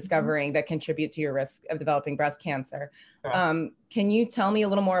that they're discovering that contribute to your risk of developing breast cancer. Sure. Can you tell me a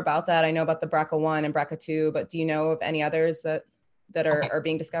little more about that? I know about the BRCA1 and BRCA2, but do you know of any others that are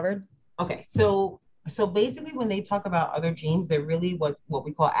being discovered? Okay, so basically when they talk about other genes, they're really what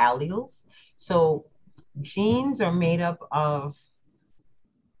we call alleles. So genes are made up of,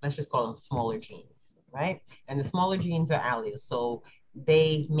 let's just call them smaller genes, right? And the smaller genes are alleles. So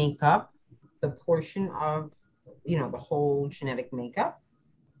they make up the portion of, the whole genetic makeup.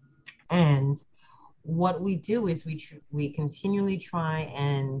 And what we do is we continually try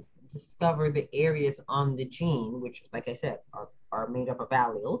and discover the areas on the gene, which, like I said, are made up of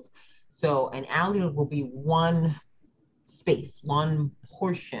alleles. So an allele will be one space, one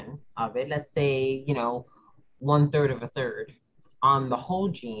portion of it. Let's say, 1/3 of a third on the whole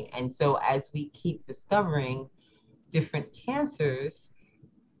gene. And so as we keep discovering different cancers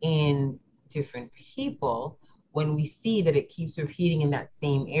in different people, when we see that it keeps repeating in that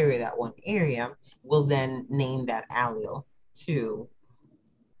same area, that one area, we'll then name that allele to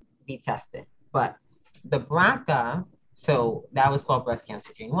be tested. But the BRCA, so that was called breast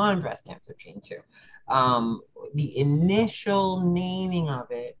cancer gene 1, breast cancer gene 2. The initial naming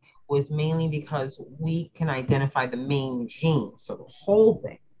of it was mainly because we can identify the main gene, so the whole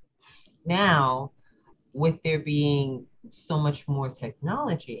thing. Now, with there being so much more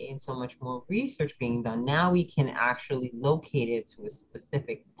technology and so much more research being done, now we can actually locate it to a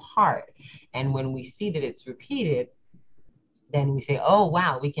specific part. And when we see that it's repeated, then we say, oh,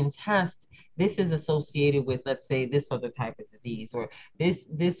 wow, we can test this is associated with, let's say, this other type of disease, or this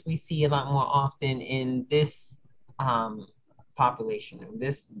we see a lot more often in this population, or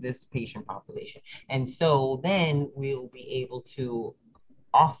this patient population. And so then we'll be able to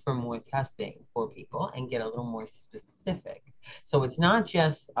offer more testing for people and get a little more specific. So it's not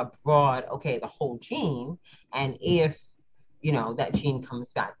just a broad, okay, the whole gene, and if that gene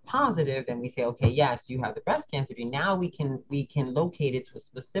comes back positive, then we say, okay, yes, you have the breast cancer gene. Now we can locate it to a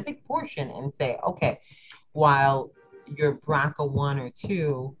specific portion and say, okay, while your BRCA1 or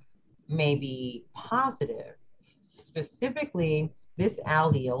 2 may be positive, specifically this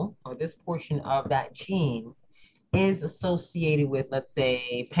allele or this portion of that gene is associated with, let's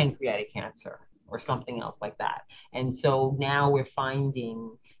say, pancreatic cancer or something else like that. And so now we're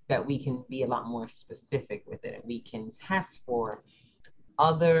finding that we can be a lot more specific with it. We can test for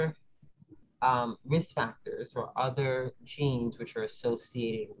other risk factors or other genes which are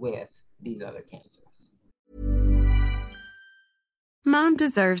associated with these other cancers. Mom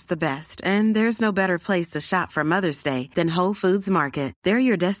deserves the best, and there's no better place to shop for Mother's Day than Whole Foods Market. They're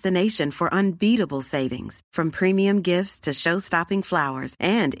your destination for unbeatable savings, from premium gifts to show-stopping flowers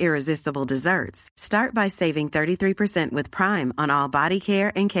and irresistible desserts. Start by saving 33% with Prime on all body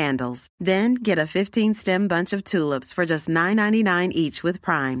care and candles. Then get a 15-stem bunch of tulips for just $9.99 each with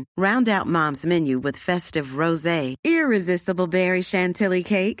Prime. Round out Mom's menu with festive rosé, irresistible berry chantilly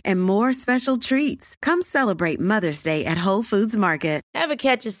cake, and more special treats. Come celebrate Mother's Day at Whole Foods Market. Ever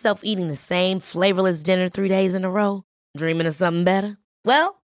catch yourself eating the same flavorless dinner 3 days in a row? Dreaming of something better?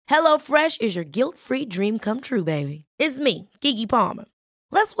 Well, HelloFresh is your guilt-free dream come true, baby. It's me, Keke Palmer.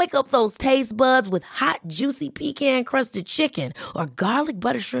 Let's wake up those taste buds with hot, juicy pecan-crusted chicken or garlic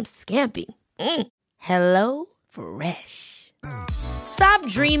butter shrimp scampi. HelloFresh. Stop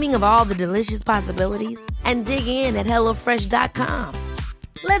dreaming of all the delicious possibilities and dig in at HelloFresh.com.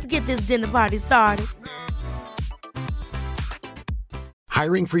 Let's get this dinner party started.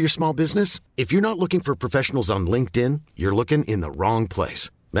 Hiring for your small business? If you're not looking for professionals on LinkedIn, you're looking in the wrong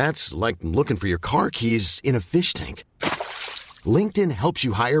place. That's like looking for your car keys in a fish tank. LinkedIn helps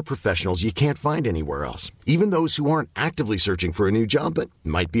you hire professionals you can't find anywhere else, even those who aren't actively searching for a new job but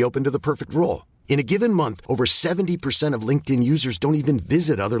might be open to the perfect role. In a given month, over 70% of LinkedIn users don't even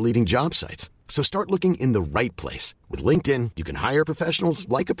visit other leading job sites. So start looking in the right place. With LinkedIn, you can hire professionals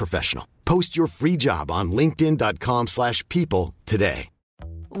like a professional. Post your free job on linkedin.com/people today.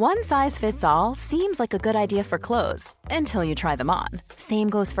 One size fits all seems like a good idea for clothes until you try them on. Same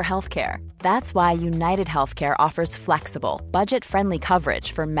goes for healthcare. That's why United Healthcare offers flexible, budget-friendly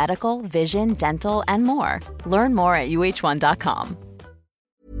coverage for medical, vision, dental, and more. Learn more at uh1.com.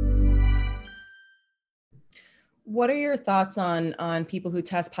 What are your thoughts on people who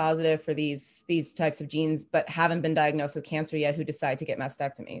test positive for these types of genes but haven't been diagnosed with cancer yet, who decide to get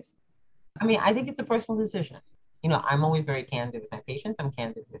mastectomies? I mean, I think it's a personal decision. I'm always very candid with my patients. I'm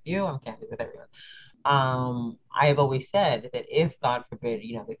candid with you. I'm candid with everyone. I have always said that if, God forbid,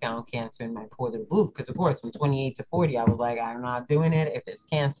 they found cancer in my poor little boob, because of course from 28 to 40, I was like, I'm not doing it. If there's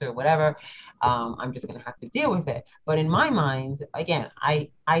cancer, whatever, I'm just going to have to deal with it. But in my mind, again,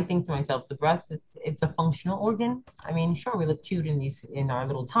 I think to myself, the breast it's a functional organ. I mean, sure, we look cute in our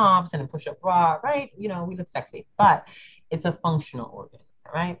little tops and a push-up bra, right? We look sexy, but it's a functional organ,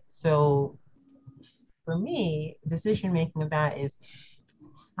 right? So for me, decision-making of that is,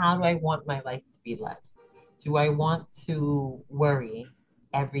 how do I want my life to be led? Do I want to worry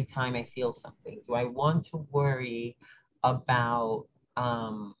every time I feel something? Do I want to worry about,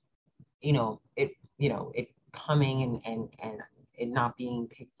 it coming and it not being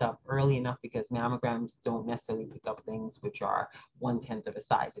picked up early enough, because mammograms don't necessarily pick up things which are 1/10 of a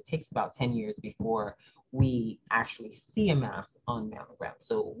size. It takes about 10 years before we actually see a mass on mammogram.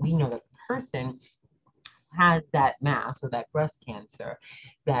 So we know that the person has that mass or that breast cancer,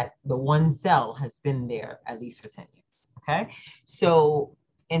 that the one cell has been there at least for 10 years. Okay. So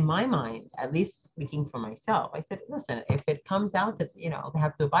in my mind, at least speaking for myself, I said, listen, if it comes out that, they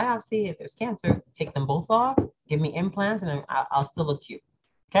have to biopsy, if there's cancer, take them both off, give me implants, and I'll still look cute.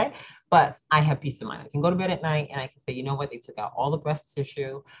 Okay. But I have peace of mind. I can go to bed at night and I can say, you know what? They took out all the breast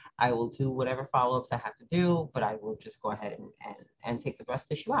tissue. I will do whatever follow-ups I have to do, but I will just go ahead and take the breast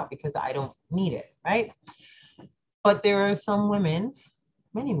tissue out because I don't need it. Right. But there are some women,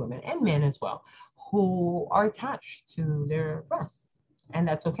 many women and men as well, who are attached to their breasts, and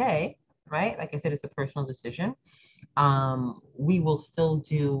that's okay. Right. Like I said, it's a personal decision. We will still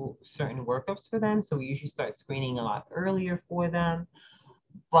do certain workups for them. So we usually start screening a lot earlier for them.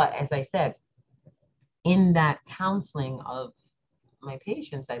 But as I said, in that counseling of my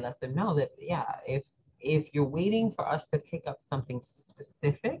patients, I let them know that, yeah, if you're waiting for us to pick up something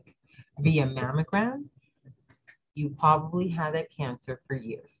specific via mammogram, you probably had that cancer for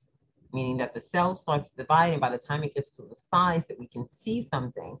years, meaning that the cell starts to divide, and by the time it gets to the size that we can see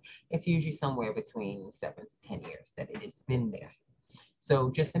something, it's usually somewhere between 7 to 10 years that it has been there.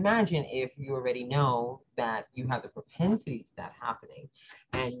 So just imagine if you already know that you have the propensity to that happening,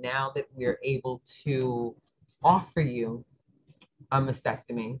 and now that we're able to offer you a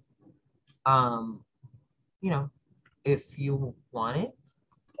mastectomy, if you want it,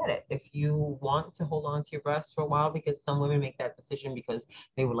 get it. If you want to hold on to your breasts for a while, because some women make that decision because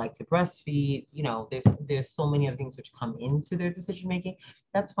they would like to breastfeed, there's so many other things which come into their decision making.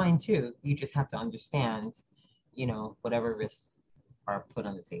 That's fine too. You just have to understand, whatever risks are put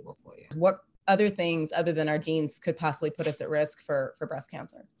on the table for you. What other things other than our genes could possibly put us at risk for breast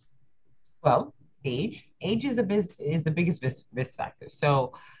cancer? Well, age is the biggest risk factor.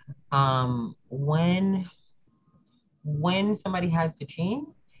 So when somebody has the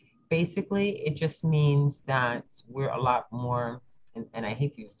gene, basically it just means that we're a lot more, and I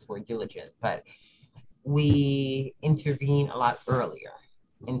hate to use this word diligent, but we intervene a lot earlier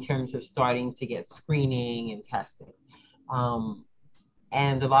in terms of starting to get screening and testing.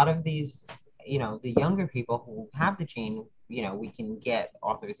 And a lot of these, the younger people who have the gene, we can get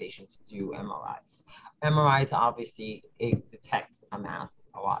authorization to do MRIs. MRIs, obviously, it detects a mass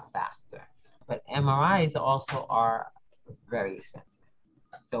a lot faster, but MRIs also are very expensive.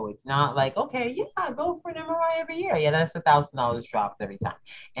 So it's not like, okay, yeah, go for an MRI every year. Yeah, that's $1,000 dropped every time.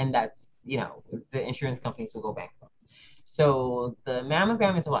 And that's, the insurance companies will go bankrupt. So the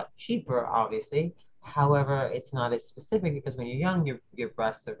mammogram is a lot cheaper, obviously. However, it's not as specific because when you're young, your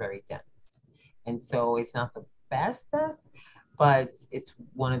breasts are very dense. And so it's not the best test, but it's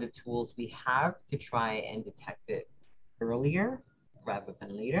one of the tools we have to try and detect it earlier rather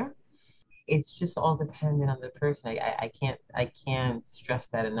than later. It's just all dependent on the person. I can't stress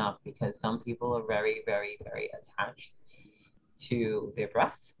that enough, because some people are very, very, very attached to their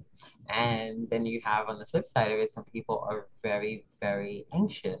breasts. And then you have, on the flip side of it, some people are very, very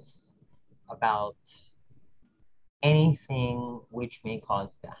anxious about anything which may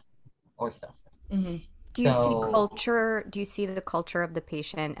cause death or suffering. Mm-hmm. Do you see the culture of the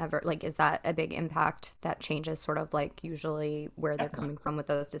patient ever, like, is that a big impact that changes sort of like usually where they're coming from with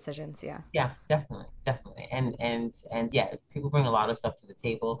those decisions? Yeah, definitely. And yeah, people bring a lot of stuff to the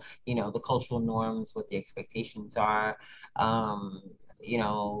table, the cultural norms, what the expectations are.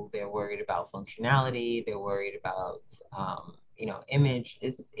 they're worried about functionality, they're worried about, image.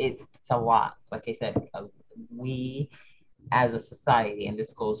 It's a lot. Like I said, we as a society, and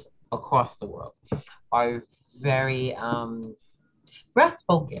this goes across the world, are very breast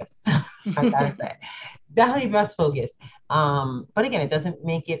focused. I gotta say, definitely breast focused. But again, it doesn't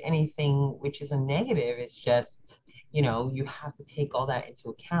make it anything which is a negative. It's just, you have to take all that into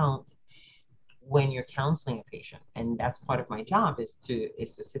account when you're counseling a patient. And that's part of my job, is to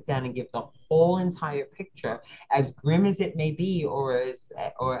sit down and give the whole entire picture, as grim as it may be, or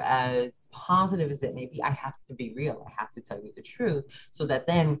as positive as it may be. I have to be real. I have to tell you the truth, so that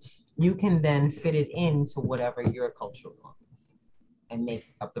then you can then fit it into whatever your culture wants and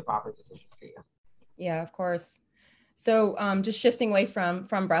make up the proper decision for you. Yeah, of course. So just shifting away from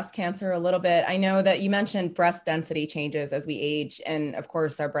breast cancer a little bit, I know that you mentioned breast density changes as we age, and of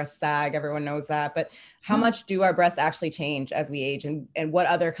course our breasts sag, everyone knows that, but how much do our breasts actually change as we age, and what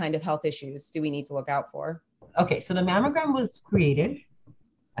other kind of health issues do we need to look out for? Okay, so the mammogram was created,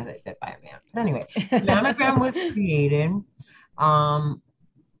 as I said, by a man. But anyway, the mammogram was created.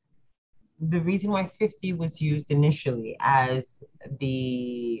 The reason why 50 was used initially as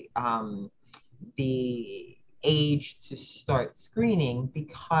the age to start screening,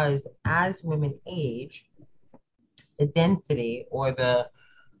 because as women age, the density or the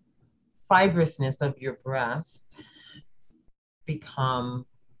fibrousness of your breast become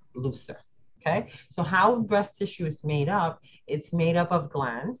looser. Okay, so how breast tissue is made up, it's made up of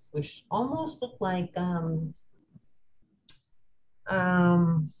glands, which almost look like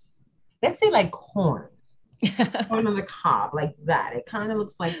let's say like corn on the cob, like that. It kind of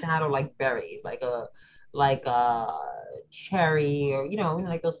looks like that, or like berries, like a cherry, or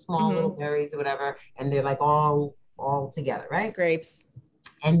like those small little berries or whatever, and they're like all together, right? Grapes.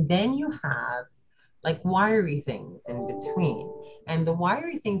 And then you have like wiry things in between, and the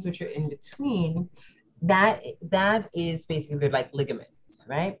wiry things which are in between, that is basically, they're like ligaments,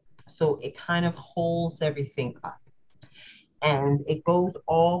 right? So it kind of holds everything up, and it goes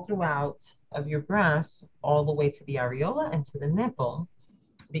all throughout of your breast, all the way to the areola and to the nipple,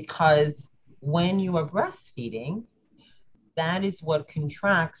 because when you are breastfeeding, that is what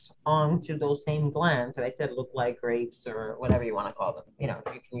contracts onto those same glands that I said look like grapes, or whatever you want to call them. You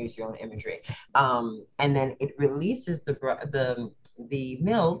can use your own imagery. And then it releases the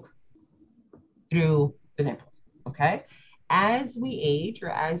milk through the nipple. Okay. As we age,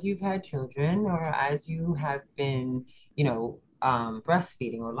 or as you've had children, or as you have been,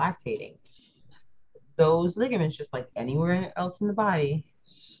 breastfeeding or lactating, those ligaments, just like anywhere else in the body,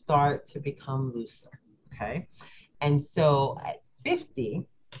 start to become looser. Okay. And so at 50,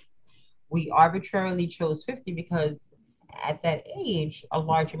 we arbitrarily chose 50 because at that age, a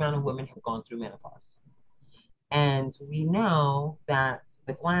large amount of women have gone through menopause. And we know that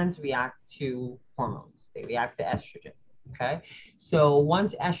the glands react to hormones. They react to estrogen. Okay. So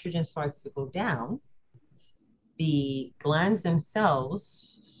once estrogen starts to go down, the glands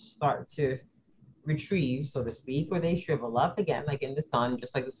themselves start to retrieve, so to speak, or they shrivel up again, like in the sun,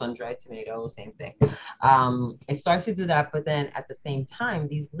 just like the sun-dried tomato, same thing. It starts to do that, but then at the same time,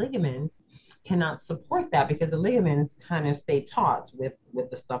 these ligaments cannot support that, because the ligaments kind of stay taut with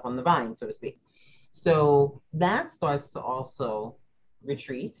the stuff on the vine, so to speak. So that starts to also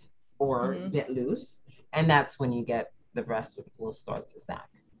retreat or get loose, and that's when you get the breast will start to sag.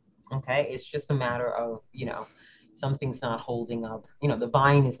 Okay, it's just a matter of, something's not holding up, the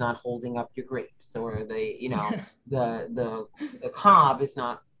vine is not holding up your grapes, or the the cob is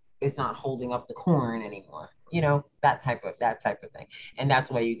not holding up the corn anymore, that type of thing. And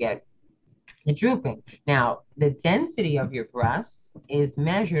that's why you get the drooping. Now, the density of your breasts is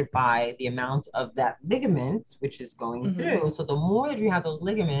measured by the amount of that ligament which is going through. So the more that you have those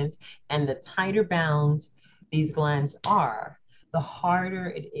ligaments, and the tighter bound these glands are, the harder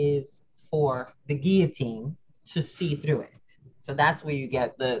it is for the guillotine to see through it. So that's where you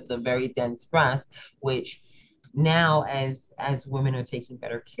get the very dense breast, which now as women are taking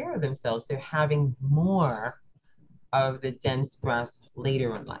better care of themselves, they're having more of the dense breast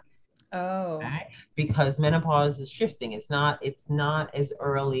later in life. Oh. Right? Because menopause is shifting. It's not as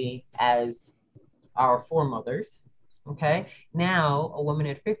early as our foremothers. Okay. Now a woman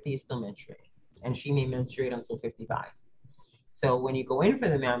at 50 is still menstruating, and she may menstruate until 55. So when you go in for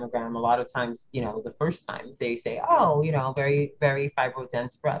the mammogram, a lot of times, the first time they say, oh, very, very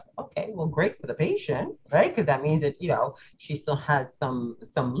fibrodense breast. Okay, well, great for the patient, right? Because that means that, she still has some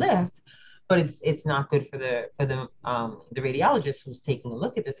lift, but it's not good for the radiologist who's taking a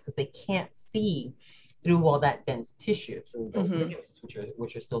look at this, because they can't see through all that dense tissue, through those ligaments,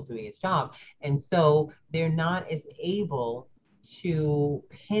 which are still doing its job. And so they're not as able to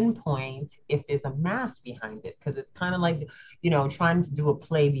pinpoint if there's a mass behind it, because it's kind of like, trying to do a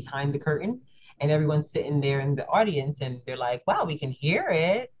play behind the curtain, and everyone's sitting there in the audience and they're like, wow, we can hear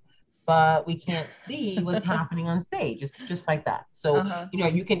it, but we can't see what's happening on stage. It's just like that. So,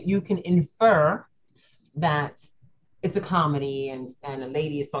 you can infer that it's a comedy and a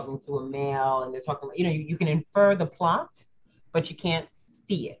lady is talking to a male and they're talking about, you can infer the plot, but you can't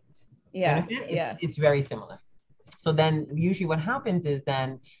see it. Yeah. It's very similar. So then usually what happens is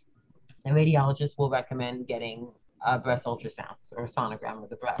then the radiologist will recommend getting a breast ultrasound or a sonogram of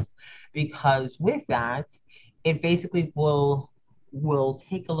the breast, because with that, it basically will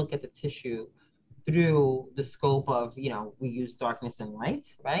take a look at the tissue through the scope of, we use darkness and light,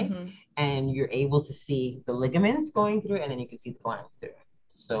 right? Mm-hmm. And you're able to see the ligaments going through it, and then you can see the glands through it.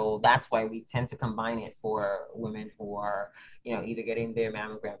 So that's why we tend to combine it for women who are, either getting their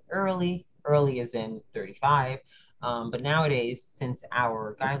mammogram early as in 35. But nowadays, since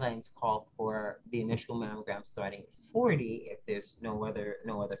our guidelines call for the initial mammogram starting at 40, if there's no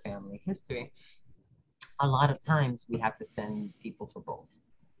other family history, a lot of times we have to send people for both.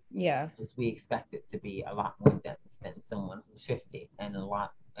 Yeah. Because we expect it to be a lot more dense than someone who's 50, and a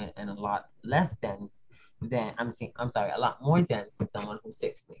lot less dense than a lot more dense than someone who's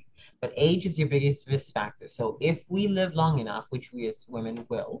 60. But age is your biggest risk factor. So if we live long enough, which we as women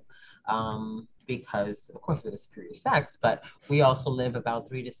will, because of course we're the superior sex, but we also live about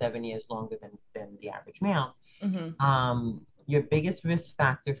 3 to 7 years longer than the average male. Mm-hmm. Your biggest risk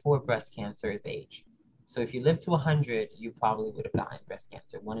factor for breast cancer is age. So if you live to 100, you probably would have gotten breast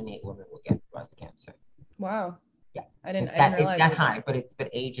cancer. 1 in 8 women will get breast cancer. Wow. Yeah. I didn't realize it's that high, but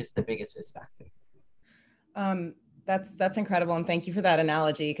age is the biggest risk factor. That's incredible. And thank you for that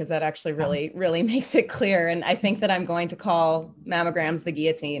analogy, because that actually really makes it clear. And I think that I'm going to call mammograms the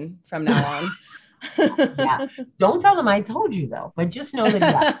guillotine from now on. Yeah. Don't tell them I told you though, but just know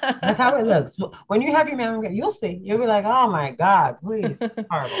that that's how it looks. When you have your mammogram, you'll see. You'll be like, oh my God, please. It's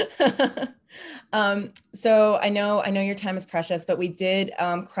horrible. So I know your time is precious, but we did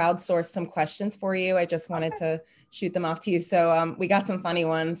crowdsource some questions for you. I just wanted to shoot them off to you. So we got some funny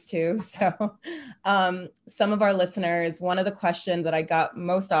ones too. So some of our listeners, one of the questions that I got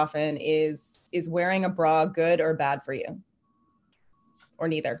most often is wearing a bra good or bad for you? Or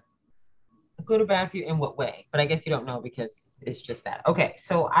neither? Good or bad for you in what way? But I guess you don't know because it's just that. Okay,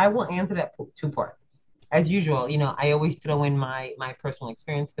 so I will answer that two-part. As usual, I always throw in my personal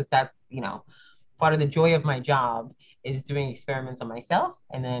experience, because that's, part of the joy of my job is doing experiments on myself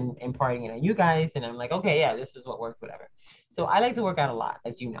and then imparting it on you guys. And I'm like, okay, yeah, this is what works, whatever. So I like to work out a lot,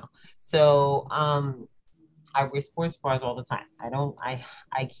 as you know. So I wear sports bras all the time.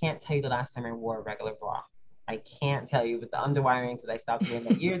 I can't tell you the last time I wore a regular bra. I can't tell you with the underwiring, because I stopped doing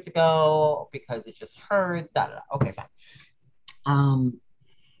that years ago because it just hurts. Okay, fine.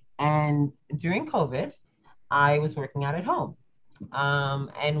 And during COVID, I was working out at home.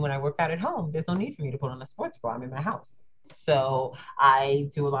 And when I work out at home, there's no need for me to put on a sports bra. I'm in my house. So I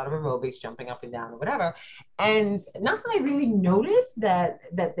do a lot of aerobics, jumping up and down or whatever. And not that I really noticed that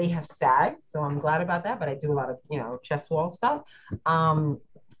they have sagged. So I'm glad about that. But I do a lot of, chest wall stuff.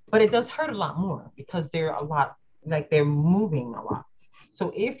 But it does hurt a lot more because they're moving a lot.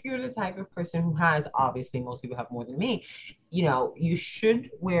 So if you're the type of person who has, obviously most people have more than me, you should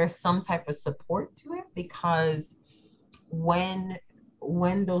wear some type of support to it, because when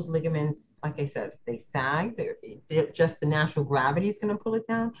those ligaments, like I said, they sag, they're just the natural gravity is going to pull it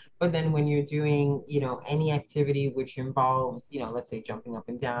down. But then when you're doing, any activity which involves, let's say jumping up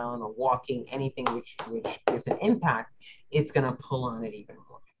and down or walking, anything which gives an impact, it's going to pull on it even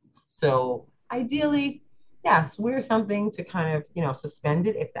more. So ideally, yes, wear something to kind of, suspend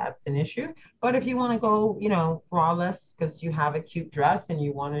it if that's an issue. But if you want to go, braless because you have a cute dress and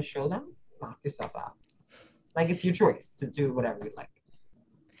you want to show them, knock yourself out. Like, it's your choice to do whatever you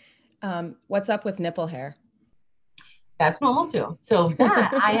like. What's up with nipple hair? That's normal too. So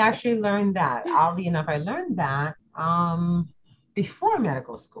that, I actually learned that. Oddly enough, I learned that before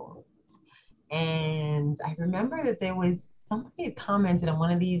medical school. And I remember that there was somebody had commented on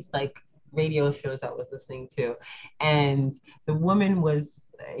one of these radio shows I was listening to, and the woman was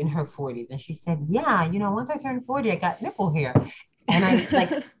in her 40s, and she said, yeah, once I turned 40, I got nipple hair. And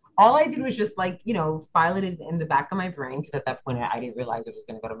I all I did was just file it in the back of my brain, because at that point I didn't realize I was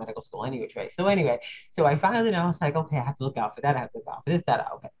going to go to medical school anyway. So I filed it, and I was like, okay, I have to look out for that. I have to look out for this, that.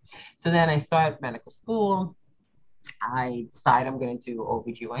 Okay. So then I started medical school. I decide I'm going to do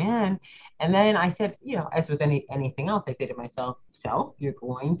OBGYN. And then I said, as with anything else, I say to myself, so you're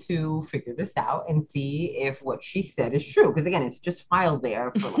going to figure this out and see if what she said is true. Because again, it's just filed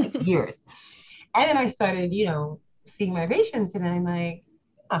there for years. And then I started, seeing my patients and I'm like,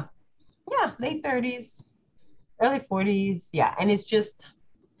 huh, yeah, late 30s, early 40s. Yeah. And it's just,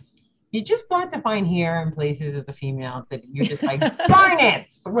 you just start to find hair in places as a female that you're just like, darn it.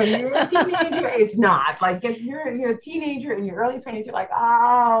 When you're a teenager, it's not. Like if you're a teenager in your early 20s, you're like,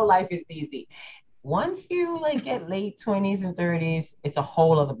 oh, life is easy. Once you like get late 20s and 30s, it's a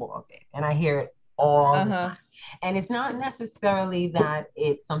whole other ballgame. And I hear it all the time. And it's not necessarily that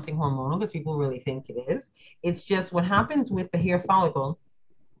it's something hormonal, because people really think it is. It's just what happens with the hair follicle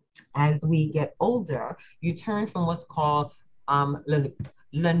as we get older. You turn from what's called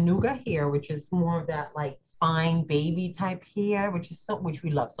lanuga hair, which is more of that like fine baby type hair, which we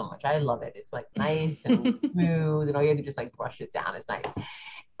love so much. I love it. It's like nice and smooth, and all you have to just like brush it down. It's nice.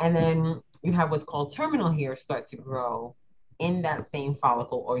 And then you have what's called terminal hair start to grow in that same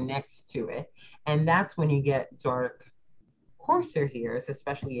follicle or next to it. And that's when you get dark, coarser hairs,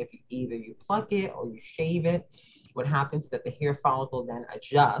 especially if either you pluck it or you shave it. What happens is that the hair follicle then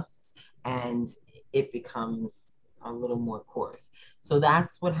adjusts and it becomes a little more coarse. So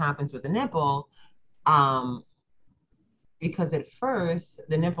that's what happens with the nipple. Because at first,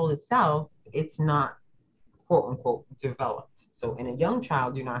 the nipple itself, it's not quote unquote developed. So in a young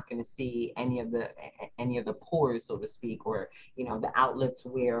child, you're not going to see any of the pores, so to speak, or the outlets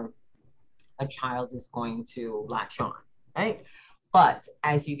where a child is going to latch on, right? But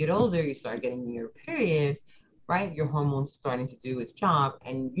as you get older, you start getting your period, right? Your hormones starting to do its job,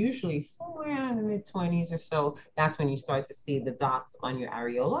 and usually somewhere in the mid-20s or so, that's when you start to see the dots on your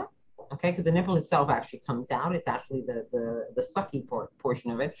areola. Okay, because the nipple itself actually comes out. It's actually the sucky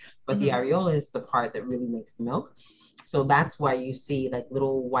portion of it, but the areola is the part that really makes the milk. So that's why you see like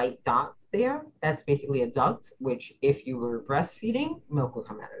little white dots there. That's basically a duct, which if you were breastfeeding, milk will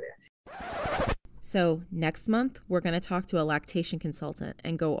come out of there. So next month, we're going to talk to a lactation consultant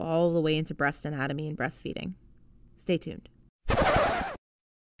and go all the way into breast anatomy and breastfeeding. Stay tuned.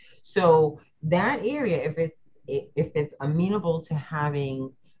 So that area, if it's amenable to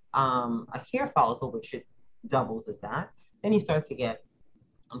having a hair follicle, which it doubles as that, then you start to get,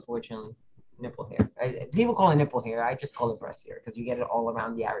 unfortunately, nipple hair. People call it nipple hair. I just call it breast hair because you get it all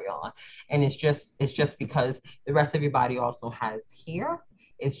around the areola. And it's just because the rest of your body also has hair.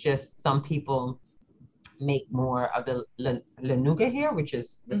 It's just some people make more of the lanuga hair, which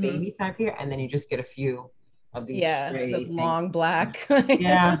is the baby type hair, and then you just get a few of these. Yeah, those long black.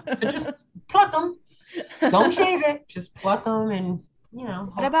 Yeah, so just pluck them. Don't shave it. Just pluck them, and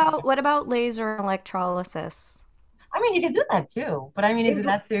What about laser electrolysis? I mean, you can do that too, but I mean, is it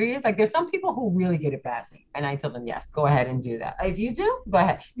that serious? Like, there's some people who really get it badly, and I tell them, yes, go ahead and do that. If you do, go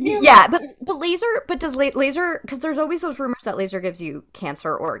ahead. Yeah, but does laser? Because there's always those rumors that laser gives you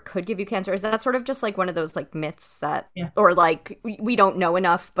cancer or it could give you cancer. Is that sort of just like one of those like myths that, or like we don't know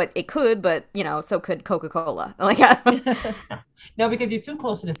enough, but it could, but so could Coca-Cola. Like, no, because you're too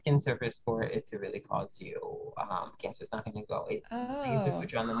close to the skin surface for it to really cause you cancer. It's not going to go. Lasers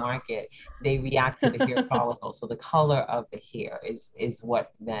which are on the market, they react to the hair follicle, so the color of the hair is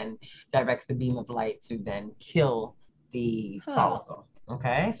what then directs the beam of light to then kill the follicle.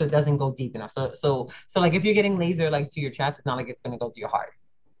 Okay, so it doesn't go deep enough. So like if you're getting laser like to your chest, it's not like it's going to go to your heart.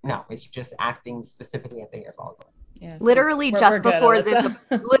 No, it's just acting specifically at the hair follicle. Yeah, so literally just before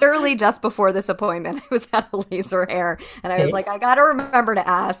this appointment, I was at a laser hair, and I was like, I gotta remember to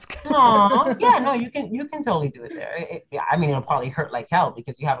ask. Oh, yeah, no, you can totally do it there. I mean, it'll probably hurt like hell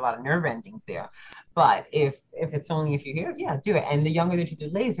because you have a lot of nerve endings there. But if it's only a few hairs, yeah, do it. And the younger that you do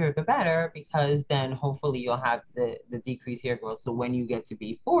laser, the better, because then hopefully you'll have the decreased hair growth. So when you get to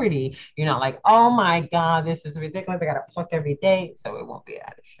be 40, you're not like, oh my God, this is ridiculous. I gotta pluck every day. So it won't be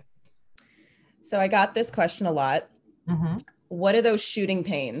that issue. So I got this question a lot. What are those shooting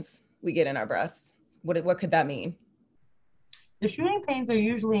pains we get in our breasts? What could that mean? The shooting pains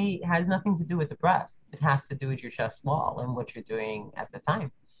has nothing to do with the breast. It has to do with your chest wall and what you're doing at the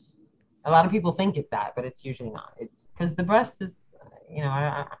time. A lot of people think it's that, but it's usually not. It's because the breast is,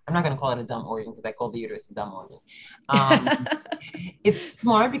 I'm not going to call it a dumb organ because I call the uterus a dumb organ. It's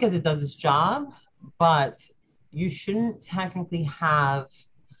smart because it does its job, but you shouldn't technically have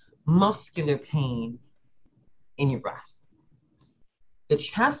muscular pain in your breast. The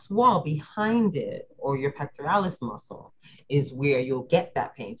chest wall behind it, or your pectoralis muscle, is where you'll get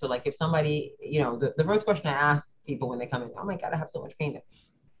that pain. So like if somebody, the first question I ask people when they come in, oh my God, I have so much pain there.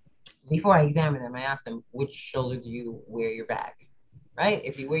 Before I examine them, I ask them, which shoulder do you wear your bag? right?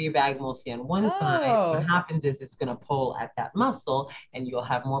 If you wear your bag mostly on one side, what happens is it's going to pull at that muscle and you'll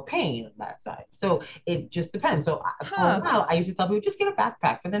have more pain on that side. So it just depends. So for a while, I used to tell people, just get a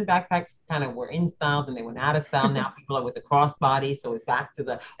backpack. But then backpacks kind of were in style, then they went out of style. Now people are with the crossbody. So it's back to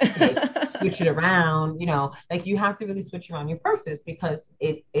the, okay, switch it around, you know, like you have to really switch around your purses because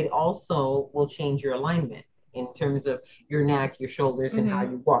it also will change your alignment in terms of your neck, your shoulders, and how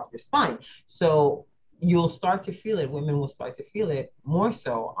you walk, your spine. So you'll start to feel it. Women will start to feel it more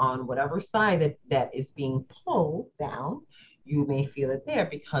so on whatever side that is being pulled down. You may feel it there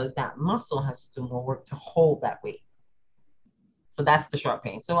because that muscle has to do more work to hold that weight. So that's the sharp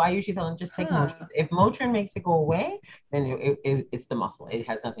pain. So I usually tell them, just take Motrin. If Motrin makes it go away, then it's the muscle. It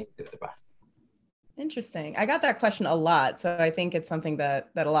has nothing to do with the breast. Interesting. I got that question a lot. So I think it's something that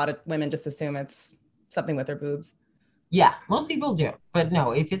a lot of women just assume it's something with their boobs. Yeah, most people do. But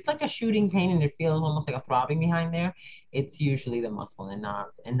no, if it's like a shooting pain and it feels almost like a throbbing behind there, it's usually the muscle and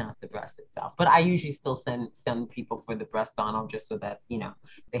not the breast itself. But I usually still send people for the breast sono just so that, you know,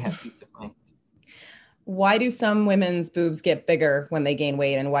 they have peace of mind. Why do some women's boobs get bigger when they gain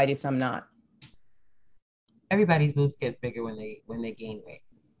weight and why do some not? Everybody's boobs get bigger when they gain weight.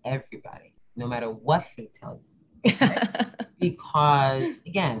 Everybody, no matter what they tell you. Right? Because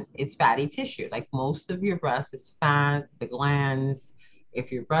again, it's fatty tissue. Like most of your breast is fat, the glands.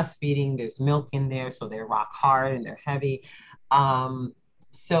 If you're breastfeeding, there's milk in there, so they're rock hard and they're heavy.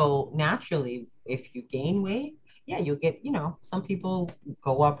 So naturally, if you gain weight, yeah, you'll get, you know, some people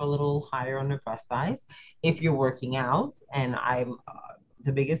go up a little higher on their breast size. If you're working out, and I'm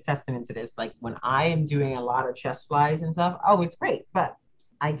the biggest testament to this, like when I am doing a lot of chest flies and stuff, oh, it's great, but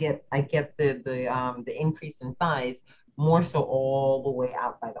I get the increase in size more so all the way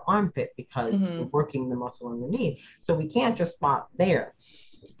out by the armpit because we're working the muscle underneath. So we can't just stop there.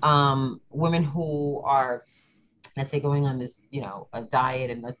 Women who are, let's say, going on this, you know, a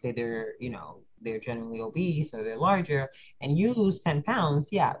diet, and let's say they're, you know, they're generally obese or they're larger, and you lose 10 pounds,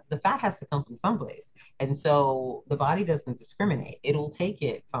 yeah, the fat has to come from someplace. And so the body doesn't discriminate. It'll take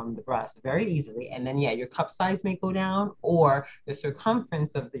it from the breast very easily. And then, yeah, your cup size may go down, or the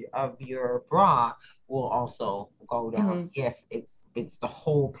circumference of your bra will also go down if it's the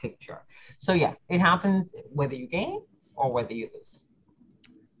whole picture. So yeah, it happens whether you gain or whether you lose.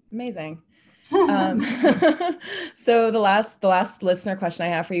 Amazing. So the last listener question I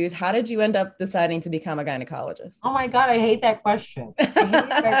have for you is, how did you end up deciding to become a gynecologist? Oh my God, I hate that question.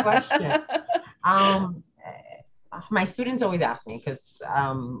 My students always ask me because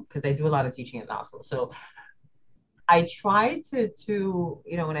I do a lot of teaching at the hospital. So I tried to,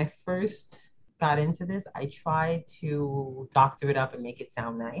 you know, when I first got into this, I tried to doctor it up and make it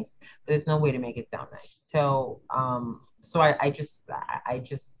sound nice, but there's no way to make it sound nice. So, I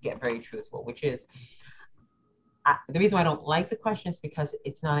just get very truthful, which is the reason why I don't like the question is because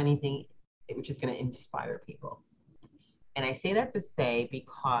it's not anything which is going to inspire people. And I say that to say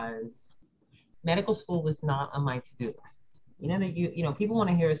because medical school was not on my to-do list. You know that you know people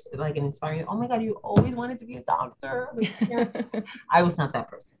want to hear like an inspiring, oh my God, you always wanted to be a doctor. I was not that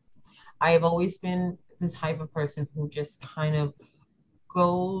person. I have always been the type of person who just kind of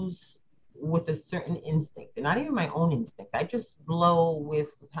goes with a certain instinct, and not even my own instinct. I just blow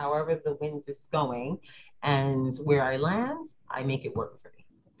with however the wind is going, and where I land, I make it work for me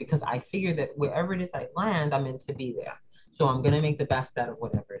because I figure that wherever it is I land, I'm meant to be there. So I'm going to make the best out of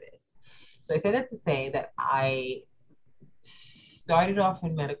whatever it is. So I say that to say that I started off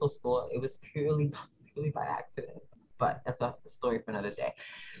in medical school. It was purely by accident, but that's a story for another day.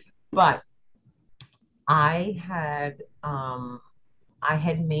 But I had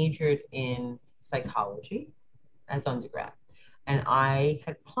majored in psychology as undergrad, and I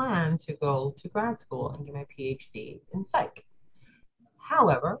had planned to go to grad school and get my PhD in psych.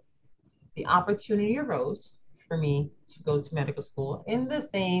 However, the opportunity arose for me to go to medical school in the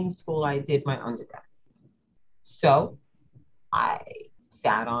same school I did my undergrad. So I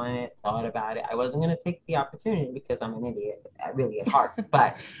sat on it, thought about it. I wasn't going to take the opportunity because I'm an idiot, really at heart.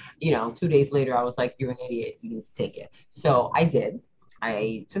 But, you know, 2 days later, I was like, you're an idiot. You need to take it. So I did.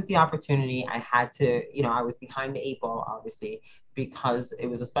 I took the opportunity. I had to, you know, I was behind the 8 ball, obviously, because it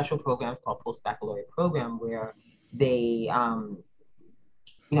was a special program called post-baccalaureate program where they,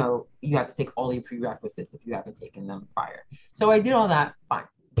 you know, you have to take all your prerequisites if you haven't taken them prior. So I did all that, fine.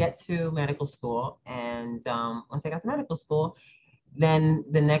 Get to medical school. And once I got to medical school, then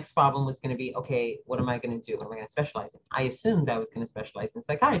the next problem was going to be, okay, what am I going to do? What am I going to specialize in? I assumed I was going to specialize in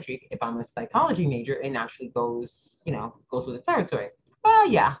psychiatry. If I'm a psychology major, it naturally goes with the territory. Well,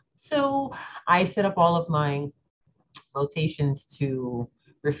 yeah. So I set up all of my rotations to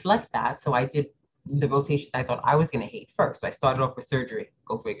reflect that. So I did the rotations I thought I was going to hate first. So I started off with surgery,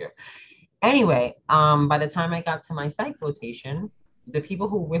 go figure. Anyway, by the time I got to my psych rotation, the people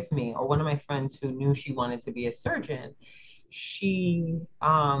who were with me, or one of my friends who knew she wanted to be a surgeon, she,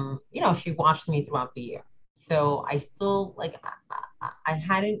 she watched me throughout the year. So I still, like, I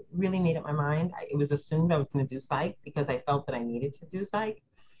hadn't really made up my mind. It was assumed I was going to do psych because I felt that I needed to do psych.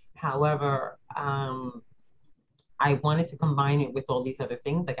 However, I wanted to combine it with all these other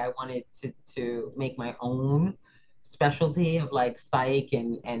things. Like I wanted to make my own specialty of like psych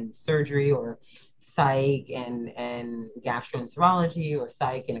and surgery, or psych and gastroenterology, or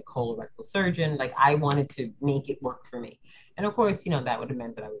psych and a colorectal surgeon. Like I wanted to make it work for me. And of course, that would have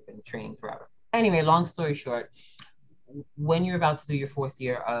meant that I would have been training forever. Anyway, long story short, when you're about to do your 4th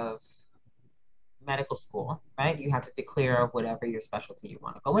year of medical school, right, you have to declare whatever your specialty you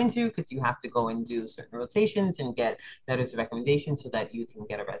want to go into, because you have to go and do certain rotations and get letters of recommendation so that you can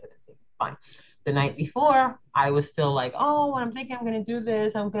get a residency. Fine. The night before, I was still like, oh, I'm thinking I'm going to do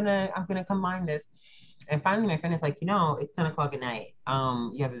this. I'm going to combine this. And finally, my friend is like, it's 10 o'clock at night.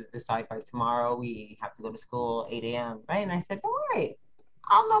 You have to decide by tomorrow. We have to go to school 8 a.m., right? And I said, don't worry.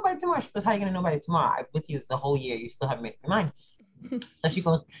 I'll know by tomorrow. She goes, how are you going to know by tomorrow? I'm with you the whole year. You still haven't made up your mind. So she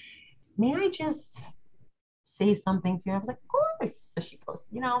goes, may I just say something to you? I was like, of course. So she goes,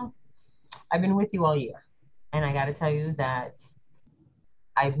 I've been with you all year. And I got to tell you that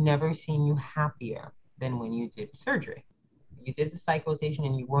I've never seen you happier than when you did surgery. You did the psych rotation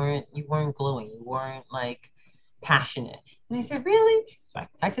and you weren't glowing. You weren't like passionate. And I said, really? So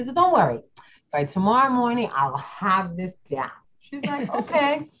I said, so don't worry. By tomorrow morning, I'll have this down. She's like,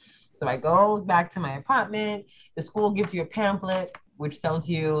 okay. So I go back to my apartment. The school gives you a pamphlet, which tells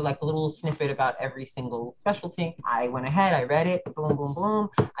you like a little snippet about every single specialty. I went ahead, I read it, boom, boom, boom.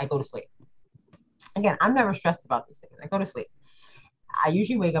 I go to sleep. Again, I'm never stressed about these things. I go to sleep. I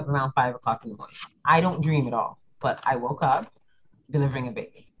usually wake up around 5 o'clock in the morning. I don't dream at all, but I woke up delivering a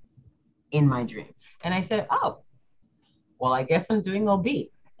baby in my dream. And I said, oh, well, I guess I'm doing OB.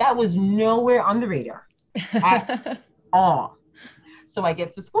 That was nowhere on the radar at all. So I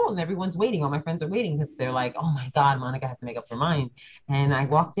get to school and everyone's waiting. All my friends are waiting because they're like, oh my God, Monica has to make up her mind. And I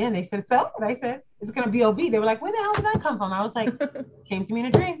walked in, they said, so? And I said, it's going to be OB. They were like, where the hell did that come from? I was like, came to me in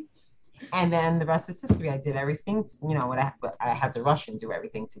a dream. And then the rest is history. I did everything, what I had to rush and do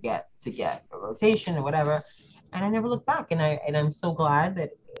everything to get a rotation or whatever. And I never looked back. And I'm so glad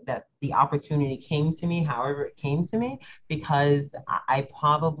that the opportunity came to me, however it came to me, because I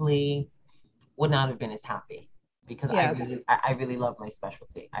probably would not have been as happy. Because I really love my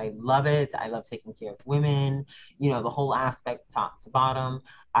specialty. I love it. I love taking care of women, the whole aspect, top to bottom.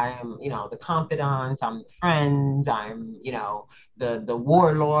 I'm, the confidant, I'm the friend, I'm, the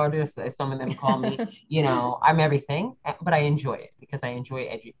warlord, as some of them call me, I'm everything, but I enjoy it because I enjoy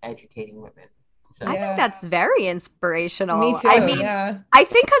educating women. So, I think that's very inspirational. Me too. I mean, I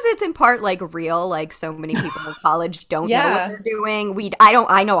think because it's in part like real, like so many people in college don't know what they're doing.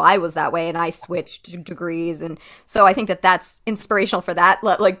 I know I was that way and I switched degrees. And so I think that that's inspirational for that.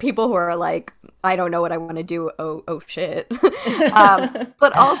 Like people who are like, I don't know what I want to do. Oh shit.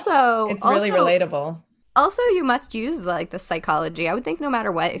 But also. It's really relatable. Also, you must use like the psychology. I would think no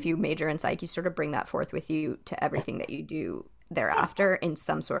matter what, if you major in psych, you sort of bring that forth with you to everything that you do thereafter in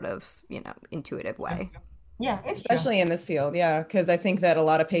some sort of, intuitive way. Yeah, especially in this field. Yeah, because I think that a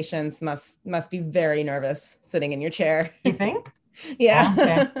lot of patients must be very nervous sitting in your chair. You think?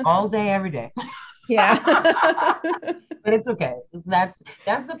 Yeah. All day, every day. Yeah. But it's okay. That's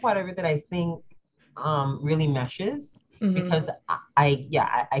the part of it that I think really meshes. Mm-hmm. Because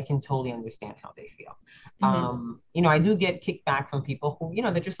I can totally understand how they feel. Mm-hmm. I do get kickback from people who,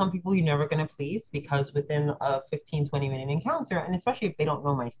 they're just some people you're never going to please, because within a 15, 20-minute encounter, and especially if they don't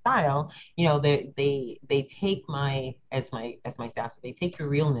know my style, they take as my staff, they take your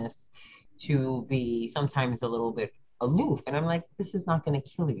realness to be sometimes a little bit aloof. And I'm like, this is not going to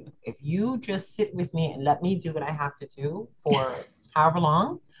kill you. If you just sit with me and let me do what I have to do for however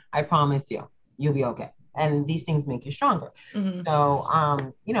long, I promise you'll be okay. And these things make you stronger. Mm-hmm. So,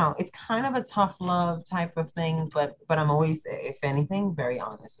 it's kind of a tough love type of thing, but I'm always, if anything, very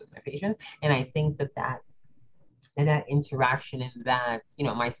honest with my patients. And I think that interaction and that,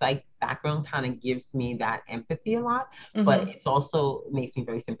 my psych background kind of gives me that empathy a lot, mm-hmm. but it's also makes me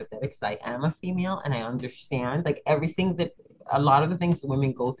very sympathetic because I am a female and I understand like everything that a lot of the things that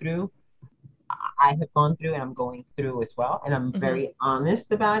women go through, I have gone through and I'm going through as well. And I'm very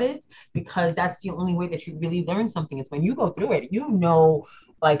honest about it, because that's the only way that you really learn something is when you go through it,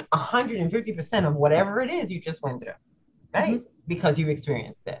 like 150% of whatever it is you just went through, right? Mm-hmm. Because you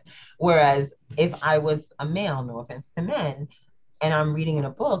experienced it. Whereas if I was a male, no offense to men, and I'm reading in a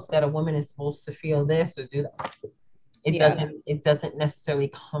book that a woman is supposed to feel this or do that, it doesn't necessarily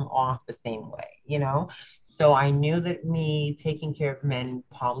come off the same way, you know? So I knew that me taking care of men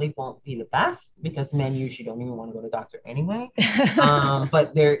probably won't be the best, because men usually don't even want to go to the doctor anyway.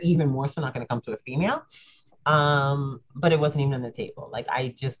 But they're even more so not going to come to a female. But it wasn't even on the table. Like,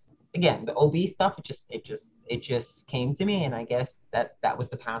 I just, again, the OB stuff, it just came to me, and I guess that was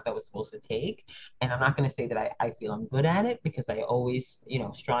the path I was supposed to take. And I'm not going to say that I feel I'm good at it, because I always, you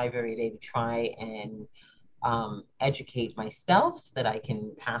know, strive every day to try and educate myself so that I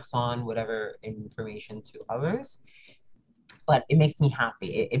can pass on whatever information to others. But it makes me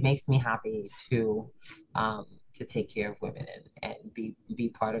happy. It makes me happy to take care of women and be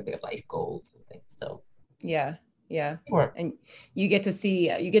part of their life goals and things. So yeah. Sure. And you get to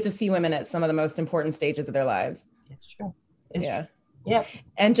see women at some of the most important stages of their lives. It's true. True. Yep.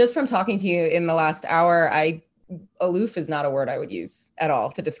 And just from talking to you in the last hour, aloof is not a word I would use at all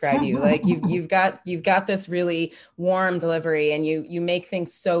to describe you. Like, you've got this really warm delivery, and you make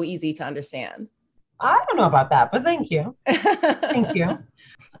things so easy to understand. I don't know about that, but thank you. Thank you.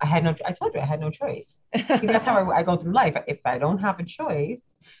 I told you I had no choice. That's how I go through life. If I don't have a choice,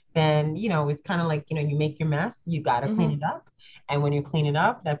 then, you know, it's kind of like, you know, you make your mess, you got to clean it up. And when you clean it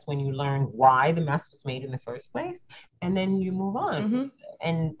up, that's when you learn why the mess was made in the first place. And then you move on.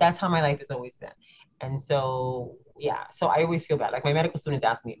 And that's how my life has always been. And so, yeah, so I always feel bad. Like, my medical students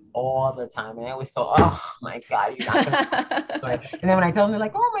ask me all the time, and I always go, oh my God, you're not going to. And then when I tell them, they're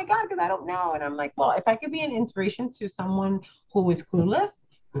like, oh my God, because I don't know. And I'm like, well, if I could be an inspiration to someone who is clueless,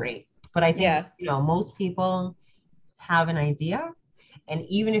 great. But I think, you know, most people have an idea. And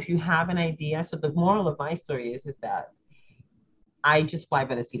even if you have an idea, so the moral of my story is that I just fly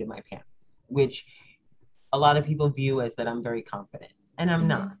by the seat of my pants, which a lot of people view as that I'm very confident. And I'm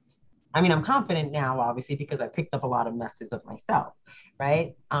not. I mean, I'm confident now, obviously, because I picked up a lot of messes of myself,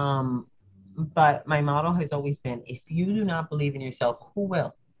 right? But my motto has always been, if you do not believe in yourself, who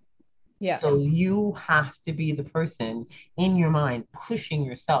will? Yeah. So you have to be the person in your mind pushing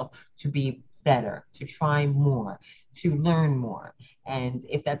yourself to be better, to try more, to learn more. And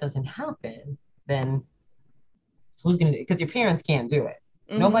if that doesn't happen, then who's going to do it? Because your parents can't do it.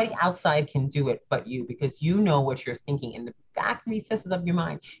 Nobody outside can do it but you, because you know what you're thinking in the back recesses of your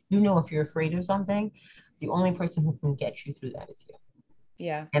mind. You know, if you're afraid of something, the only person who can get you through that is you.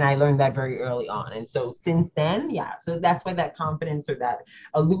 Yeah. And I learned that very early on. And so since then, so that's why that confidence or that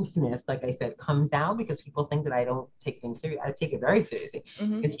aloofness, like I said, comes out, because people think that I don't take things seriously. I take it very seriously.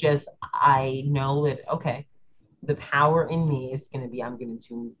 It's just, I know that, okay, the power in me is going to be, I'm going to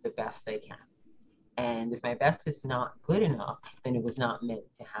do the best I can. And if my best is not good enough, then it was not meant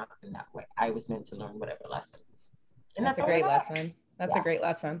to happen that way. I was meant to learn whatever lesson. And that's a great lesson. That's a great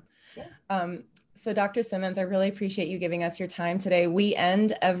lesson. Yeah. So Dr. Simmons, I really appreciate you giving us your time today. We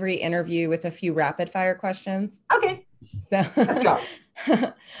end every interview with a few rapid fire questions. Okay. So let's go.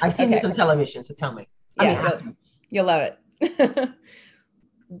 I've seen this on television, so tell me. You'll love it.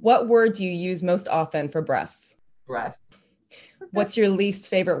 What word do you use most often for breasts? Breast. What's your least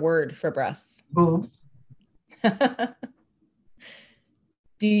favorite word for breasts? Boobs.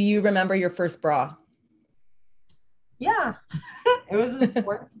 Do you remember your first bra? Yeah, it was a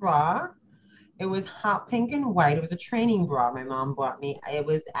sports bra. It was hot pink and white. It was a training bra my mom bought me. It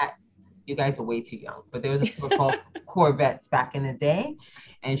was at, you guys are way too young, but there was a store called Corvettes back in the day,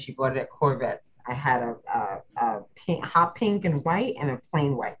 and she bought it at Corvettes. I had a pink, hot pink and white, and a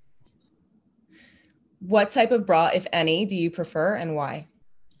plain white. What type of bra, if any, do you prefer, and why?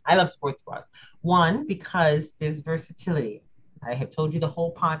 I love sports bras. One, because there's versatility. I have told you the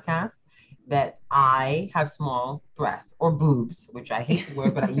whole podcast that I have small breasts or boobs, which I hate the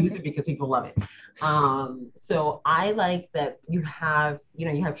word, but I use it because people love it. So I like that you have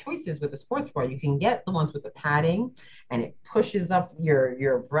choices with the sports bra. You can get the ones with the padding, and it pushes up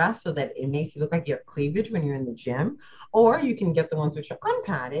your breast so that it makes you look like you have cleavage when you're in the gym. Or you can get the ones which are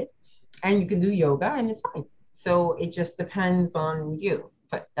unpadded, and you can do yoga, and it's fine. So it just depends on you.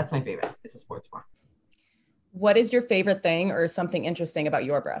 But that's my favorite. It's a sports bra. What is your favorite thing or something interesting about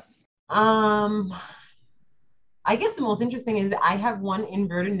your breasts? I guess the most interesting is I have one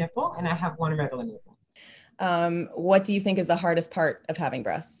inverted nipple and I have one regular nipple. What do you think is the hardest part of having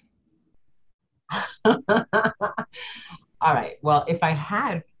breasts? All right. Well, if I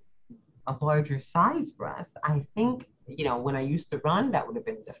had a larger size breast, I think, when I used to run, that would have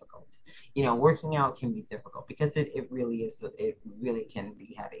been difficult. Working out can be difficult because it really can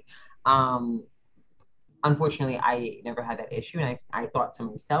be heavy. Unfortunately, I never had that issue. And I thought to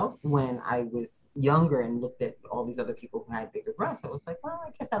myself when I was younger and looked at all these other people who had bigger breasts, I was like, well, I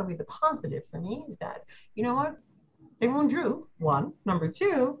guess that'll be the positive for me, is that, you know what? they won't droop, one. Number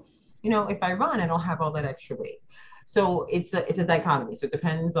two, if I run, I don't have all that extra weight. So it's a dichotomy. So it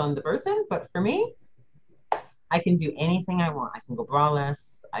depends on the person. But for me, I can do anything I want. I can go braless.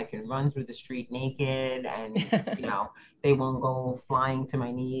 I can run through the street naked, and they won't go flying to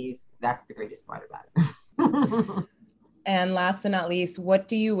my knees. That's the greatest part about it. And last but not least, what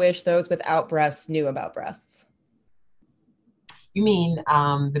do you wish those without breasts knew about breasts? You mean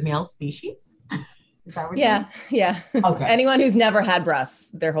the male species? Is that what you mean? Yeah. Okay. Anyone who's never had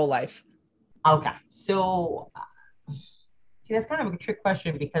breasts their whole life. Okay. So, see, that's kind of a trick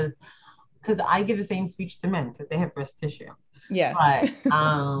question because I give the same speech to men because they have breast tissue. Yeah. But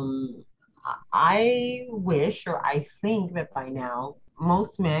I wish, or I think that by now,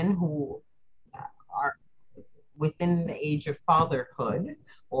 most men who are within the age of fatherhood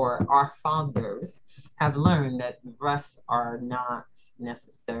or are fathers have learned that breasts are not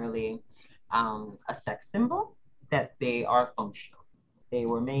necessarily a sex symbol, that they are functional. They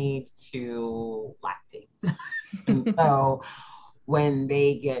were made to lactate. And so when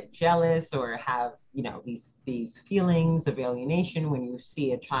they get jealous or have, these feelings of alienation when you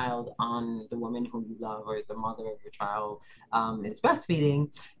see a child on the woman who you love or the mother of your child is breastfeeding,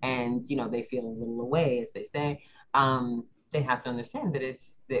 and, they feel a little away, as they say, they have to understand that it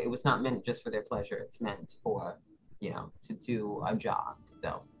was not meant just for their pleasure. It's meant for, to do a job.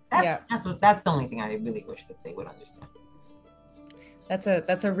 So that's the only thing I really wish that they would understand.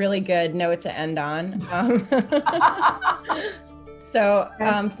 That's a really good note to end on. So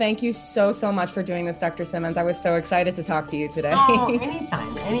thank you so much for doing this, Dr. Simmons. I was so excited to talk to you today. Oh,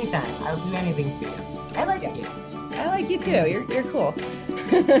 anytime. I'll do anything for you. I like you. I like you too. You're cool.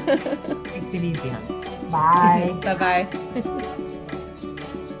 Take it easy, honey. Bye. Bye-bye.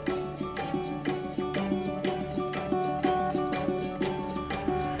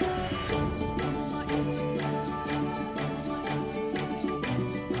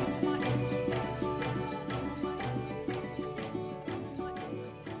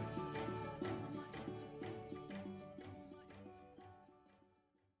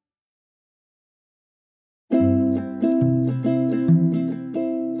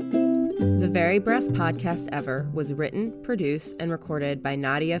 Very Breast Podcast Ever was written, produced, and recorded by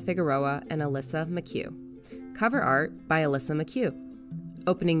Nadia Figueroa and Alyssa McHugh. Cover art by Alyssa McHugh.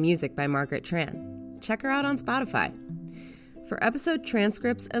 Opening music by Margaret Tran. Check her out on Spotify. For episode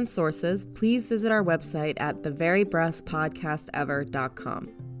transcripts and sources, please visit our website at theverybreastpodcastever.com.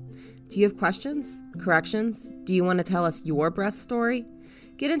 Do you have questions? Corrections? Do you want to tell us your breast story?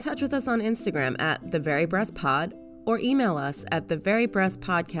 Get in touch with us on Instagram at theverybreastpod or email us at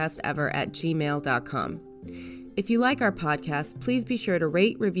theverybreastpodcastever@gmail.com. If you like our podcast, please be sure to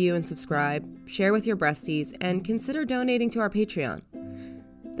rate, review, and subscribe, share with your breasties, and consider donating to our Patreon.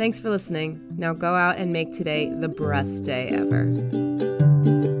 Thanks for listening. Now go out and make today the breast day ever.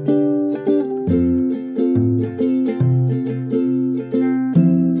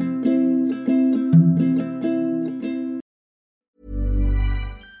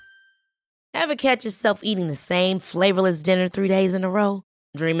 Ever catch yourself eating the same flavorless dinner 3 days in a row?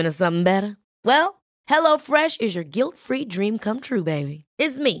 Dreaming of something better? Well, HelloFresh is your guilt-free dream come true, baby.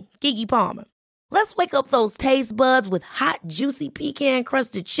 It's me, Keke Palmer. Let's wake up those taste buds with hot, juicy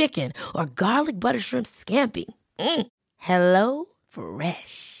pecan-crusted chicken or garlic butter shrimp scampi. Hello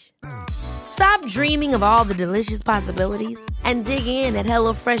Fresh. Stop dreaming of all the delicious possibilities and dig in at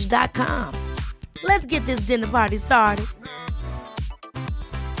HelloFresh.com. Let's get this dinner party started.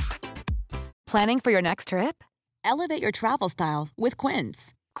 Planning for your next trip? Elevate your travel style with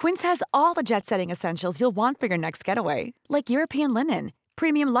Quince. Quince has all the jet-setting essentials you'll want for your next getaway, like European linen,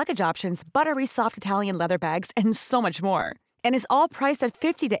 premium luggage options, buttery soft Italian leather bags, and so much more. And is all priced at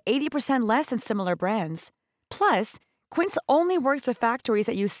 50 to 80% less than similar brands. Plus, Quince only works with factories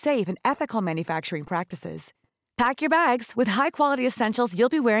that use safe and ethical manufacturing practices. Pack your bags with high-quality essentials you'll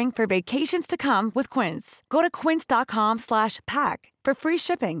be wearing for vacations to come with Quince. Go to quince.com/pack for free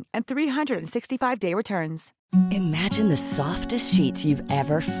shipping and 365-day returns. Imagine the softest sheets you've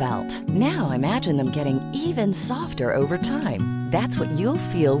ever felt. Now imagine them getting even softer over time. That's what you'll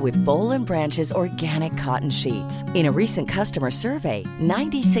feel with Boll & Branch's organic cotton sheets. In a recent customer survey,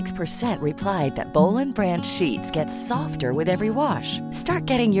 96% replied that Boll & Branch sheets get softer with every wash. Start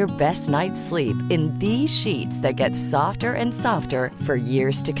getting your best night's sleep in these sheets that get softer and softer for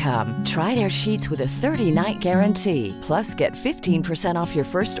years to come. Try their sheets with a 30-night guarantee. Plus, get 15% off your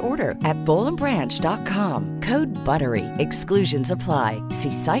first order at bollandbranch.com. Code BUTTERY. Exclusions apply.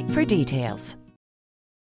 See site for details.